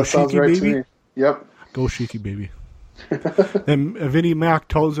 To That sounds Sheiky right Baby? to me. Yep. Go Sheiky Baby. And Vinnie Mac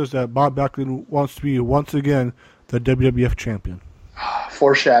tells us that Bob Backlund wants to be, once again, the WWF champion.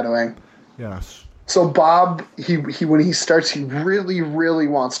 Foreshadowing. Yes. So Bob, he when he starts, he really, really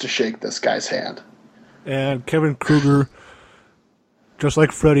wants to shake this guy's hand. And Kevin Kruger, just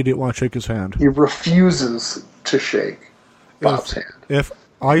like Freddie, didn't want to shake his hand. He refuses to shake Bob's hand. If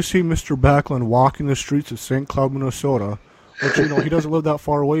I see Mr. Backlund walking the streets of St. Cloud, Minnesota, which, he doesn't live that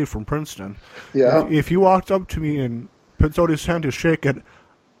far away from Princeton. Yeah. If he walks up to me and puts out his hand to shake it,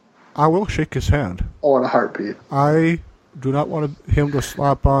 I will shake his hand. Oh, in a heartbeat. I do not want him to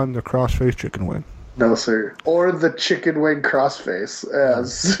slap on the crossface chicken wing. No, sir. Or the chicken wing crossface,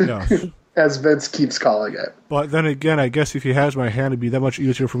 as Yes. as Vince keeps calling it. But then again, I guess if he has my hand, it'd be that much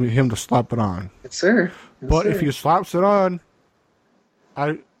easier for him to slap it on. Yes, sir. Yes, But sir. if he slaps it on,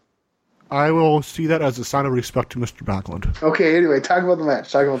 I will see that as a sign of respect to Mr. Backlund. Okay, anyway, talk about the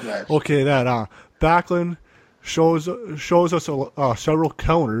match. Okay, that Backlund shows us several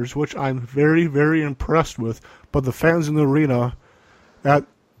counters, which I'm very, very impressed with. But the fans in the arena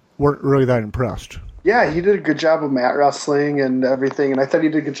weren't really that impressed. Yeah, he did a good job of mat wrestling and everything, and I thought he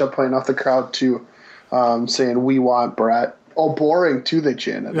did a good job playing off the crowd too, saying "We want Brett." Oh, boring too. They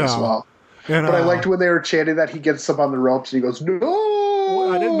chanted as well. And, but I liked when they were chanting that he gets up on the ropes and he goes,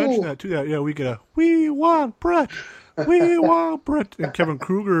 "No!" I didn't mention that too. That we get "We want Brett, we want Brett," and Kevin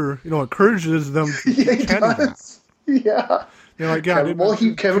Kruger, encourages them to Yeah, he chanting that. does. Yeah.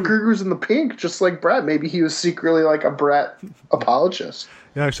 Kevin Kruger's in the pink, just like Brett. Maybe he was secretly like a Brett apologist.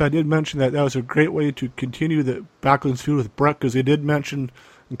 Yeah, so I did mention that was a great way to continue the Backlund's feud with Brett, because they did mention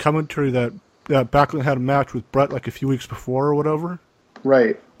in commentary that Backlund had a match with Brett like a few weeks before or whatever.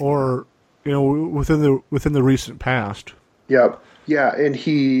 Right. Or within the recent past. Yep. Yeah, and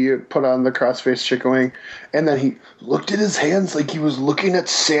he put on the crossface chicken wing, and then he looked at his hands like he was looking at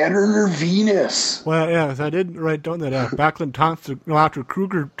Saturn or Venus. Well, yeah, so I did write down that Backlund taunts after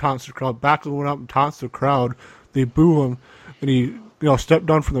Kruger taunts the crowd, Backlund went up and taunts the crowd. They boo him, and he stepped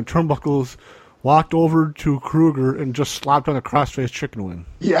down from the turnbuckles, walked over to Kruger, and just slapped on a crossface chicken wing.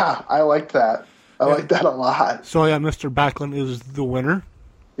 Yeah, I liked that. I like that a lot. So yeah, Mr. Backlund is the winner.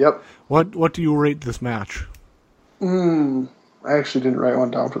 Yep. What do you rate this match? I actually didn't write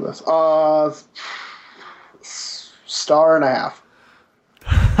one down for this. 1.5 stars.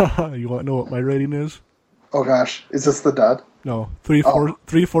 You want to know what my rating is? Oh gosh, is this the dud? No,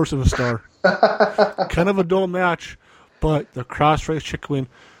 3/4 of a star. Kind of a dull match, but the cross-race chicken wing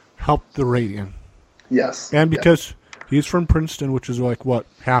helped the rating. Yes. And because he's from Princeton, which is like, what,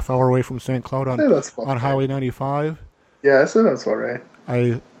 half hour away from St. Cloud on Highway 95? Yeah, I said that's all right.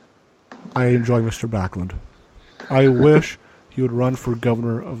 I enjoy Mr. Backlund. I wish he would run for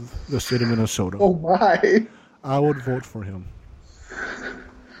governor of the state of Minnesota. Oh my. I would vote for him.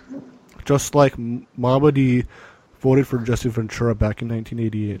 Just like Mama D voted for Jesse Ventura back in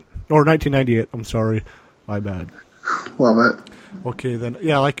 1988. Or 1998, I'm sorry. My bad. Love it. Okay, then,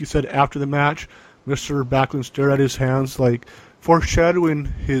 yeah, like you said, after the match, Mr. Backlund stared at his hands, like foreshadowing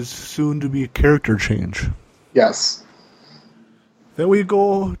his soon-to-be character change. Yes. Then we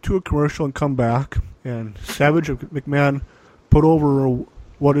go to a commercial and come back, and Savage and McMahon put over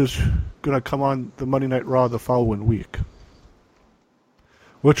what is going to come on the Monday Night Raw the following week,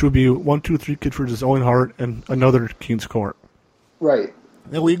 which would be 1, 2, 3 Kid versus Owen Hart and another Keen's Court. Right.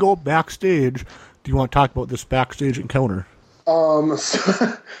 Then we go backstage. Do you want to talk about this backstage encounter?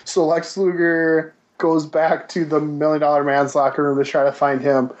 So Lex Luger goes back to the $1 Million Man's locker room to try to find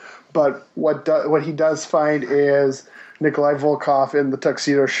him, but what he does find is Nikolai Volkov in the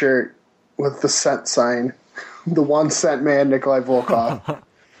tuxedo shirt with the cent sign, the 1 cent man Nikolai Volkov,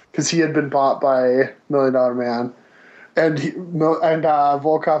 because he had been bought by $1 Million Man, and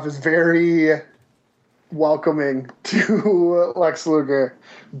Volkov is very welcoming to Lex Luger,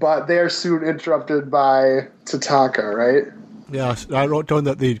 but they are soon interrupted by Tatanka, right? Yes, I wrote down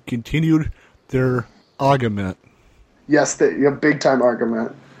that they continued their argument. Yes, big time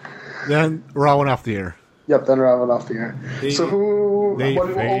argument. Then Raw went off the air. Yep, then Raw went off the air.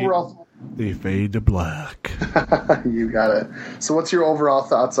 Overall? They fade to black. You got it. So what's your overall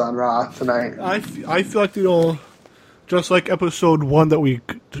thoughts on Raw tonight? I feel like, just like episode 1 that we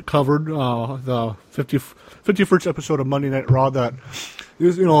covered, the 51st episode of Monday Night Raw, that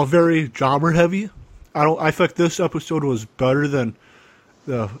is, very jobber heavy. I feel like this episode was better than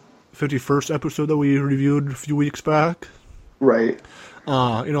the 51st episode that we reviewed a few weeks back. Right.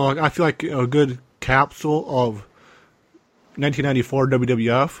 I feel like a good capsule of 1994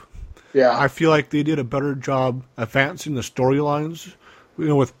 WWF. Yeah. I feel like they did a better job advancing the storylines,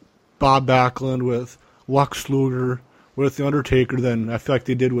 with Bob Backlund, with Lex Luger, with The Undertaker, than I feel like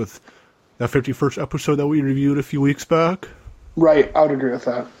they did with that 51st episode that we reviewed a few weeks back. Right, I would agree with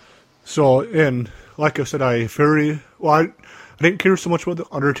that. So, and like I said, I didn't care so much about the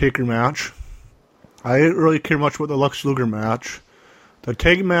Undertaker match. I didn't really care much about the Lex Luger match. The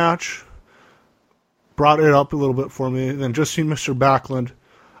tag match brought it up a little bit for me. And then just seeing Mr. Backlund,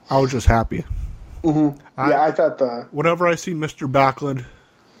 I was just happy. Mm-hmm. I thought whenever I see Mr. Backlund,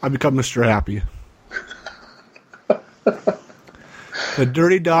 I become Mr. Happy. The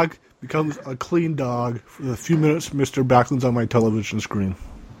dirty dog becomes a clean dog for the few minutes Mr. Backlund's on my television screen.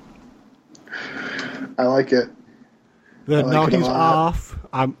 I like it. Then now he's off,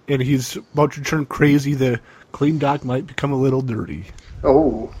 and he's about to turn crazy. The clean dog might become a little dirty.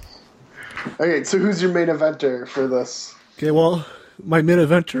 Oh. Okay, so who's your main eventer for this? Okay, well, my main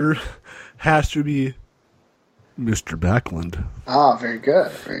eventer has to be Mr. Backlund. Ah, very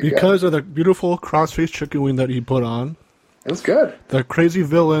good. Because of the beautiful crossface chicken wing that he put on. It was good. The crazy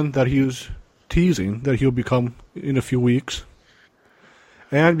villain that he was teasing that he'll become in a few weeks.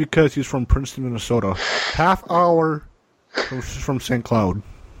 And because he's from Princeton, Minnesota. Half hour from St. Cloud.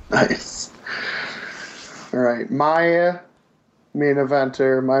 Nice. All right. My main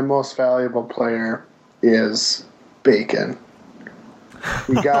eventer, my most valuable player is Bacon.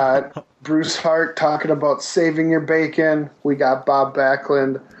 We got Bruce Hart talking about saving your bacon. We got Bob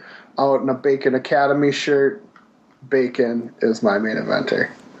Backlund out in a Bacon Academy shirt. Bacon is my main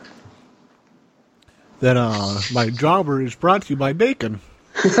eventer. Then my jobber is brought to you by Bacon.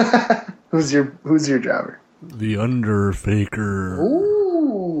 Who's your jobber? The Underfaker.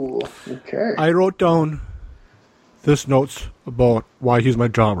 Ooh, okay. I wrote down this notes about why he's my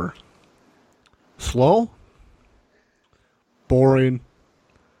jobber. Slow, boring,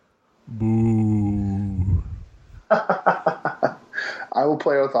 boo. I will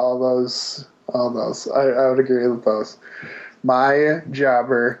play with all those. I would agree with those. My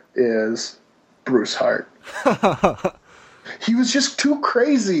jobber is Bruce Hart. He was just too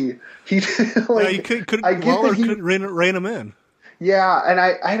crazy. He couldn't rein him in. Yeah,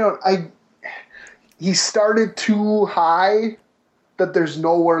 and he started too high that there's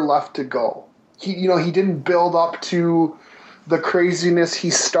nowhere left to go. He didn't build up to the craziness. He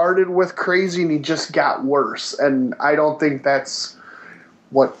started with crazy and he just got worse. And I don't think that's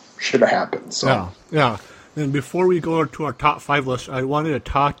what should have happened. So. Yeah. And before we go to our top 5 list, I wanted to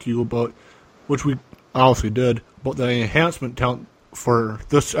talk to you about, which we obviously did, about the enhancement talent for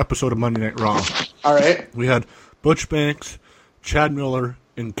this episode of Monday Night Raw. All right. We had Butch Banks, Chad Miller,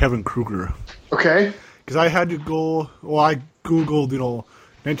 and Kevin Kruger. Okay. Because I had to go, I Googled,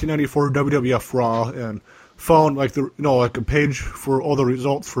 1994 WWF Raw and found like a page for all the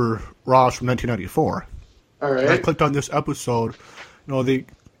results for Raw from 1994. All right. And I clicked on this episode. They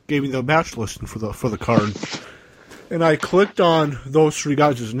gave me the match listing for the card, and I clicked on those 3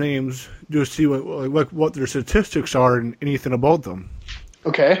 guys' names to see what their statistics are and anything about them.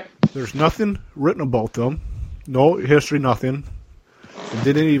 Okay. There's nothing written about them, no history, nothing. And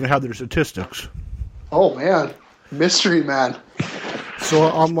they didn't even have their statistics. Oh man, mystery man. So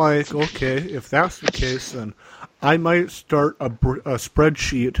I'm like, okay, if that's the case, then I might start a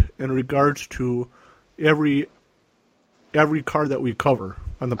spreadsheet in regards to every card that we cover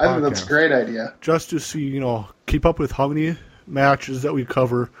on the podcast. I think that's a great idea. Just to see, keep up with how many matches that we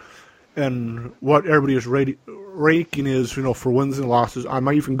cover and what everybody's ranking is, for wins and losses. I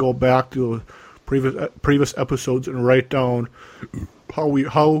might even go back to previous episodes and write down how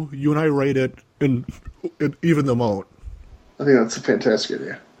you and I rate it and even them out. I think that's a fantastic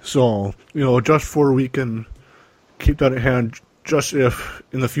idea. So, just for we can keep that at hand, just if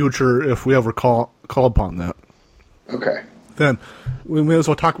in the future, if we ever call upon that. Okay. Then we may as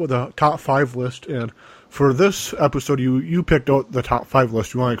well talk about the top 5 list. And for this episode, you picked out the top 5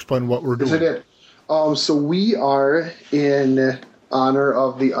 list. You want to explain what we're doing? Yes, I did. So we are in honor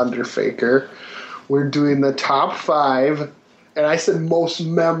of the Underfaker. We're doing the top 5, and I said most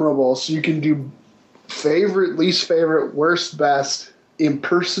memorable. So you can do favorite, least favorite, worst, best,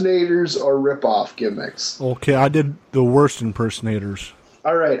 impersonators, or rip-off gimmicks. Okay, I did the worst impersonators.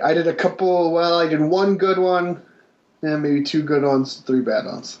 All right, I did a couple. Well, I did 1 good one, and maybe 2 good ones, 3 bad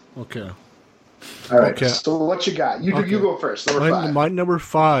ones. Okay. All right. Okay. So what you got? You go first. Number 5. My number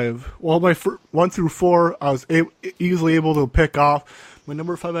 5. Well, my 1 through 4, I was easily able to pick off. My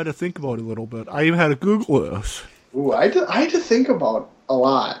number 5, I had to think about it a little bit. I even had to Google this. Ooh, I had to think about a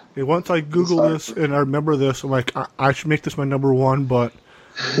lot. And once I Google this and I remember this, I'm like, I should make this my number 1, but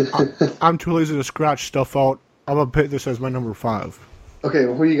I'm too lazy to scratch stuff out. I'm going to pick this as my number 5. Okay,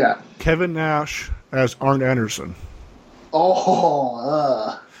 well, who you got? Kevin Nash as Arn Anderson.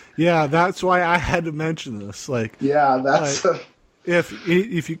 Oh, Yeah, that's why I had to mention this. yeah, that's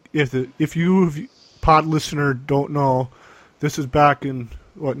if you pod listener don't know, this is back in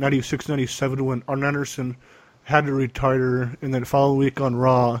 96, 97 when Arn Anderson had to retire, and then following week on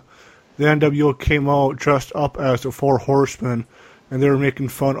Raw, the NWO came out dressed up as the 4 Horsemen, and they were making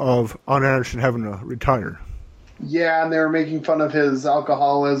fun of Arn Anderson having to retire. Yeah, and they were making fun of his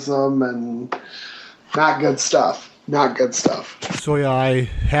alcoholism and not good stuff. Not good stuff. So yeah, I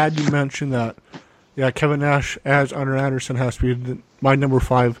had to mention that. Yeah, Kevin Nash as Arn Anderson has to be my number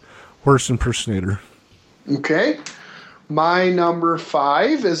 5 worst impersonator. Okay. My number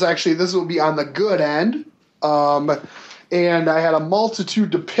 5 is actually, this will be on the good end. And I had a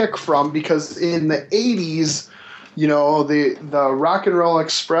multitude to pick from because in the 80s, the Rock and Roll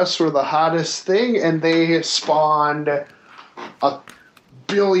Express were the hottest thing, and they spawned a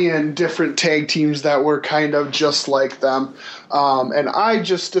billion different tag teams that were kind of just like them. And I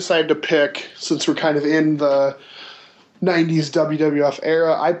just decided to pick, since we're kind of in the 90s WWF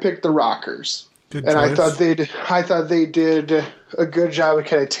era, I picked the Rockers. Good and choice. I thought they did a good job of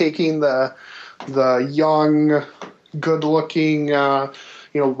kind of taking the young, good-looking,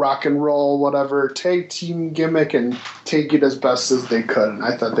 rock and roll, whatever, tag team gimmick and take it as best as they could. And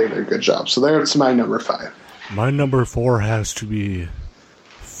I thought they did a good job. So there's my number 5. My number 4 has to be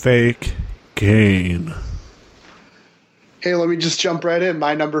Fake Kane. Hey, let me just jump right in.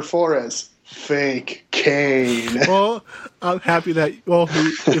 My number 4 is Fake Kane. Well, I'm happy that,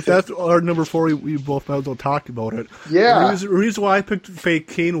 if that's our number 4, we both might as well talk about it. Yeah. The reason why I picked Fake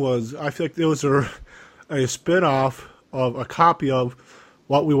Kane was I feel like there was a spin-off of a copy of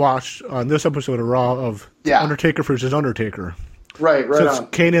what we watched on this episode of Raw of Undertaker versus Undertaker. Right Since on.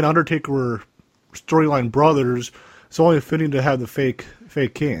 Kane and Undertaker were storyline brothers, it's only fitting to have the fake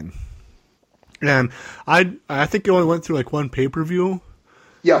Kane. And I think it only went through like one pay-per-view.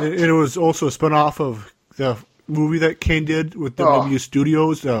 Yeah. And it was also a spin-off of the movie that Kane did with WWE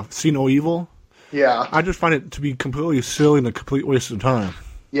Studios, See No Evil. Yeah. I just find it to be completely silly and a complete waste of time.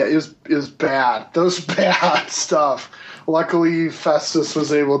 Yeah, it was bad. That was bad stuff. Luckily, Festus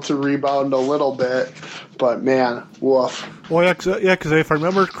was able to rebound a little bit, but man, woof. Well, yeah, because if I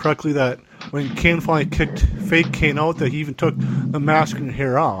remember correctly, that when Kane finally kicked fake Kane out that he even took the mask and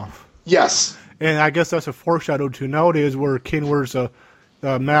hair off. Yes. And I guess that's a foreshadow to nowadays where Kane wears a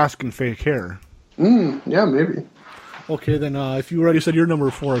mask and fake hair. Yeah, maybe. Okay, then if you already said your number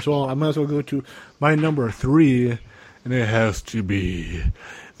 4 as well, I might as well go to my number 3, and it has to be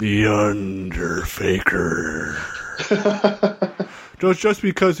The Underfaker. Just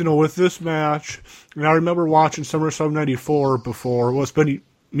because, with this match, and I remember watching SummerSlam 94 before, well, it's been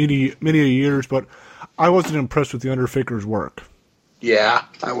many years, but I wasn't impressed with The Underfaker's work. Yeah,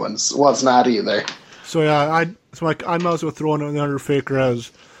 I was not either. So yeah, I might as well throw in The Underfaker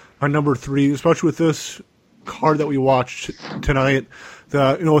as my number 3, especially with this card that we watched tonight.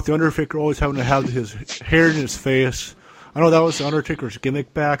 With The Undertaker always having to have his hair in his face. I know that was The Undertaker's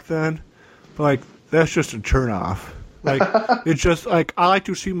gimmick back then, but that's just a turnoff. It's just I like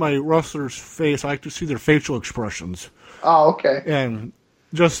to see my wrestler's face. I like to see their facial expressions. Oh, okay. And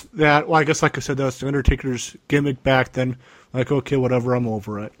just that. Well, I guess like I said, that's The Undertaker's gimmick back then. Okay, whatever. I'm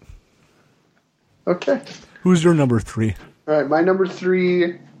over it. Okay. Who's your number 3? All right, my number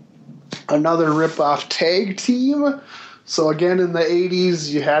 3, another rip-off tag team. So again, in the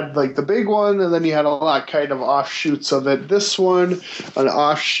 80s, you had the big one, and then you had a lot kind of offshoots of it. This one, an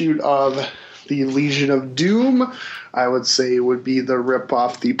offshoot of the Legion of Doom, I would say would be the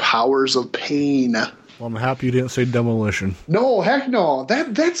rip-off, the Powers of Pain. Well, I'm happy you didn't say Demolition. No, heck no.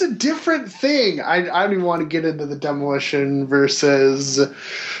 That's a different thing. I don't even want to get into the Demolition versus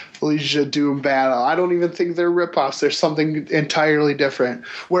Legion of Doom battle. I don't even think they're ripoffs. They're something entirely different.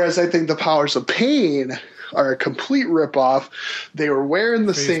 Whereas I think the Powers of Pain are a complete ripoff. They were wearing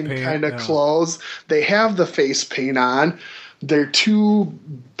the same kind of clothes. They have the face paint on. They're two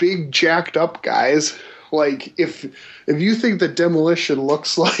big jacked up guys. If you think that Demolition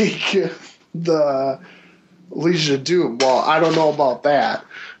looks like the Legion of Doom, well, I don't know about that.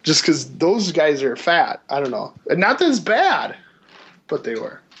 Just because those guys are fat. I don't know. And not that it's bad, but they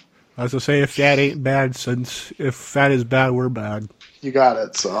were. I was going to say, if fat ain't bad, since if fat is bad, we're bad. You got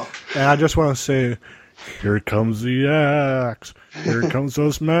it, so. And I just want to say, here comes the axe. Here comes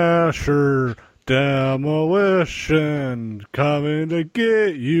the smasher. Demolition coming to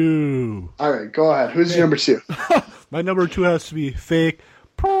get you. All right, go ahead. Who's your number 2? My number 2 has to be fake.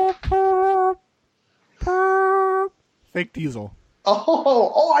 Fake Diesel.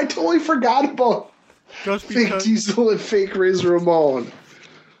 Oh, I totally forgot about Just fake because Diesel and fake Razor Ramon.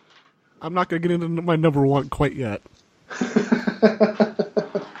 I'm not going to get into my number 1 quite yet.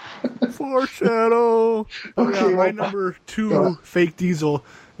 Foreshadow. Okay, my number 2, fake Diesel,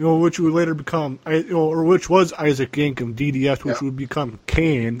 which would later become, which was Isaac Yankem, DDS, which would become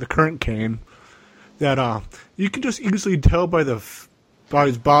Kane, the current Kane. That you can just easily tell by his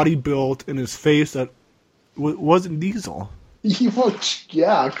body build and his face that wasn't Diesel.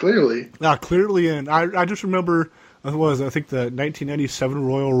 Yeah, clearly. Yeah, clearly, and I just remember I think the 1997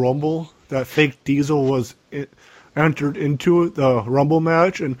 Royal Rumble that fake Diesel was entered into the Rumble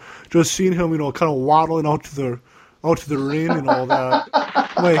match, and just seeing him, kind of waddling out to the ring and all that,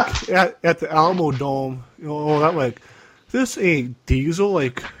 at the Alamo Dome, all that, this ain't Diesel,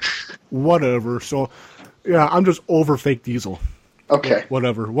 whatever. So, yeah, I'm just over fake Diesel. Okay.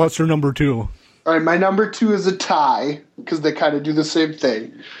 Whatever. What's your number 2? All right, my number 2 is a tie, because they kind of do the same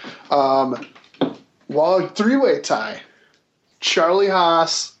thing. Three-way tie. Charlie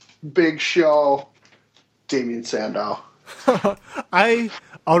Haas, Big Show, Damien Sandow. Out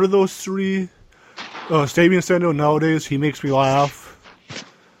of those 3, Damien Sandow nowadays, he makes me laugh.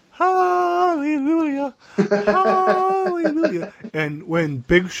 Hallelujah. Hallelujah. And when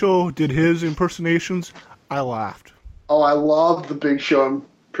Big Show did his impersonations, I laughed. Oh, I love the Big Show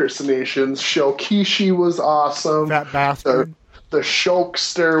impersonations. Shokishi was awesome. Fat bastard. The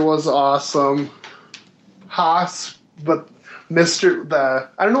Shokester was awesome. Haas, but I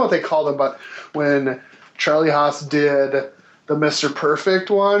don't know what they called him, but when Charlie Haas did the Mr. Perfect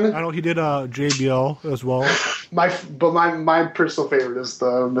one. I know he did JBL as well. My personal favorite is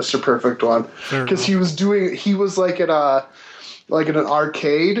the Mr. Perfect one, because he was at an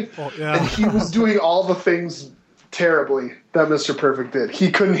arcade, and he was doing all the things terribly that Mr. Perfect did.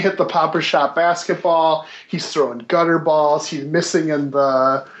 He couldn't hit the popper shot basketball. He's throwing gutter balls. He's missing in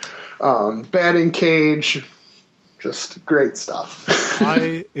the batting cage. Just great stuff.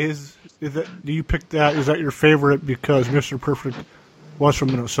 Do you pick that? Is that your favorite because Mr. Perfect was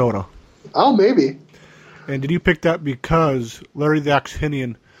from Minnesota? Oh, maybe. And did you pick that because Larry the Axe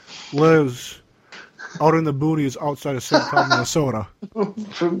Hennigan lives out in the boonies outside of St. Paul, Minnesota?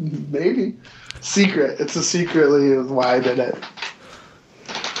 Maybe. Secret. It's a secretly why I did it.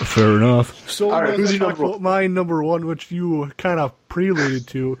 Fair enough. So All right, who's let's your talk number about my number one, which you kind of preluded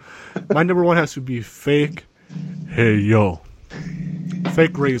to. My number one has to be Fake. Hey yo,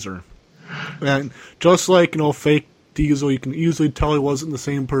 Fake Razor, and just like Fake Diesel, you can easily tell he wasn't the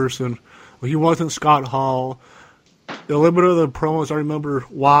same person. He wasn't Scott Hall. The little bit of the promos I remember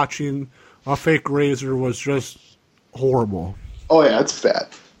watching on Fake Razor was just horrible. Oh yeah, it's bad.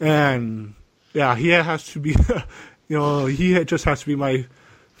 And yeah, he has to be, he just has to be my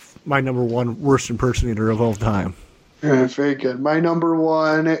number one worst impersonator of all time. Yeah, very good. My number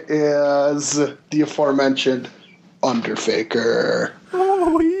one is the aforementioned Underfaker.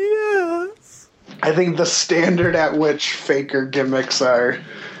 Oh yes. I think the standard at which Faker gimmicks are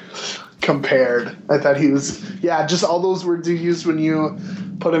compared. I thought he was, just all those words you used when you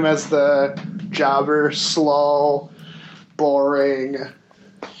put him as the jobber, slow, boring,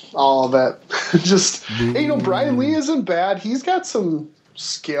 all of it. Just, Brian Lee isn't bad. He's got some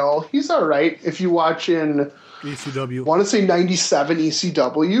skill. He's all right. If you watch in ECW, I want to say 97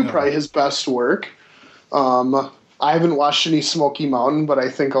 ECW, probably his best work. I haven't watched any Smoky Mountain, but I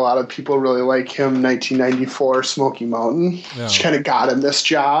think a lot of people really like him. 1994 Smoky Mountain, which kind of got him this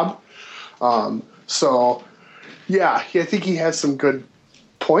job. I think he has some good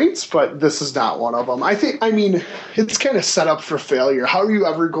points, but this is not one of them. It's kind of set up for failure. How are you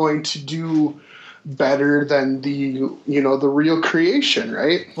ever going to do better than the real creation,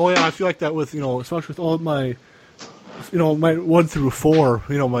 right? Oh yeah, I feel like that with especially with all of my my 1 through 4,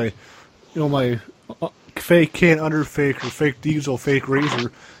 my Fake Kane, Underfaker, Fake Diesel, Fake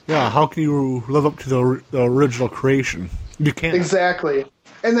Razor. Yeah, how can you live up to the original creation? You can't. Exactly,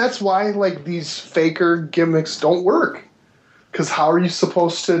 and that's why these Faker gimmicks don't work. Because how are you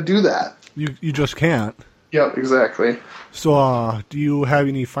supposed to do that? You just can't. Yep, exactly. So, do you have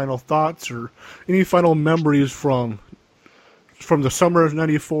any final thoughts or any final memories from the summer of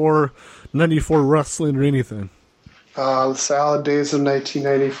 94 wrestling or anything? The salad days of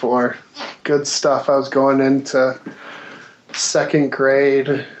 1994. Good stuff. I was going into second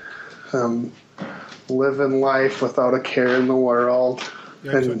grade, living life without a care in the world.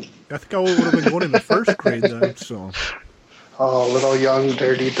 Yeah, I think I would have been going in the first grade then. So. Oh, little young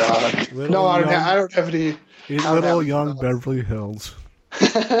dirty dog. I don't have any. Little young Beverly Hills.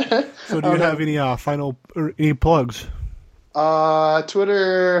 So, do you have any final or any plugs?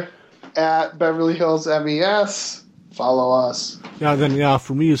 Twitter at Beverly Hills MES. Follow us. Yeah,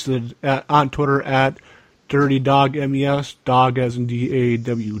 for me, it's on Twitter at Dirty Dog MES, dog as in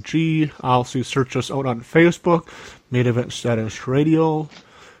DAWG. Also, search us out on Facebook, Main Event Status Radio.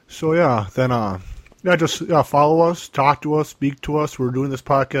 So, just follow us, talk to us, speak to us. We're doing this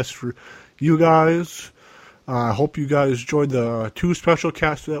podcast for you guys. I hope you guys enjoyed the 2 special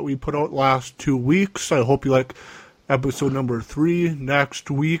casts that we put out last 2 weeks. I hope you like episode number 3.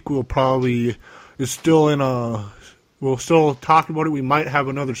 Next week, we'll still talk about it. We might have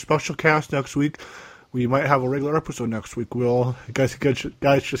another special cast next week. We might have a regular episode next week. Guys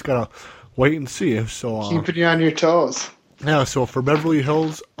just gotta wait and see. So keeping you on your toes. Yeah. So for Beverly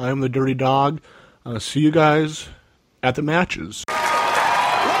Hills, I'm the Dirty Dog. See you guys at the matches. Ladies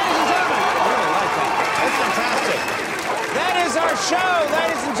and gentlemen, I really like that. That's fantastic. That is our show,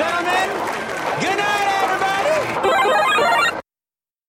 ladies and gentlemen. Good night.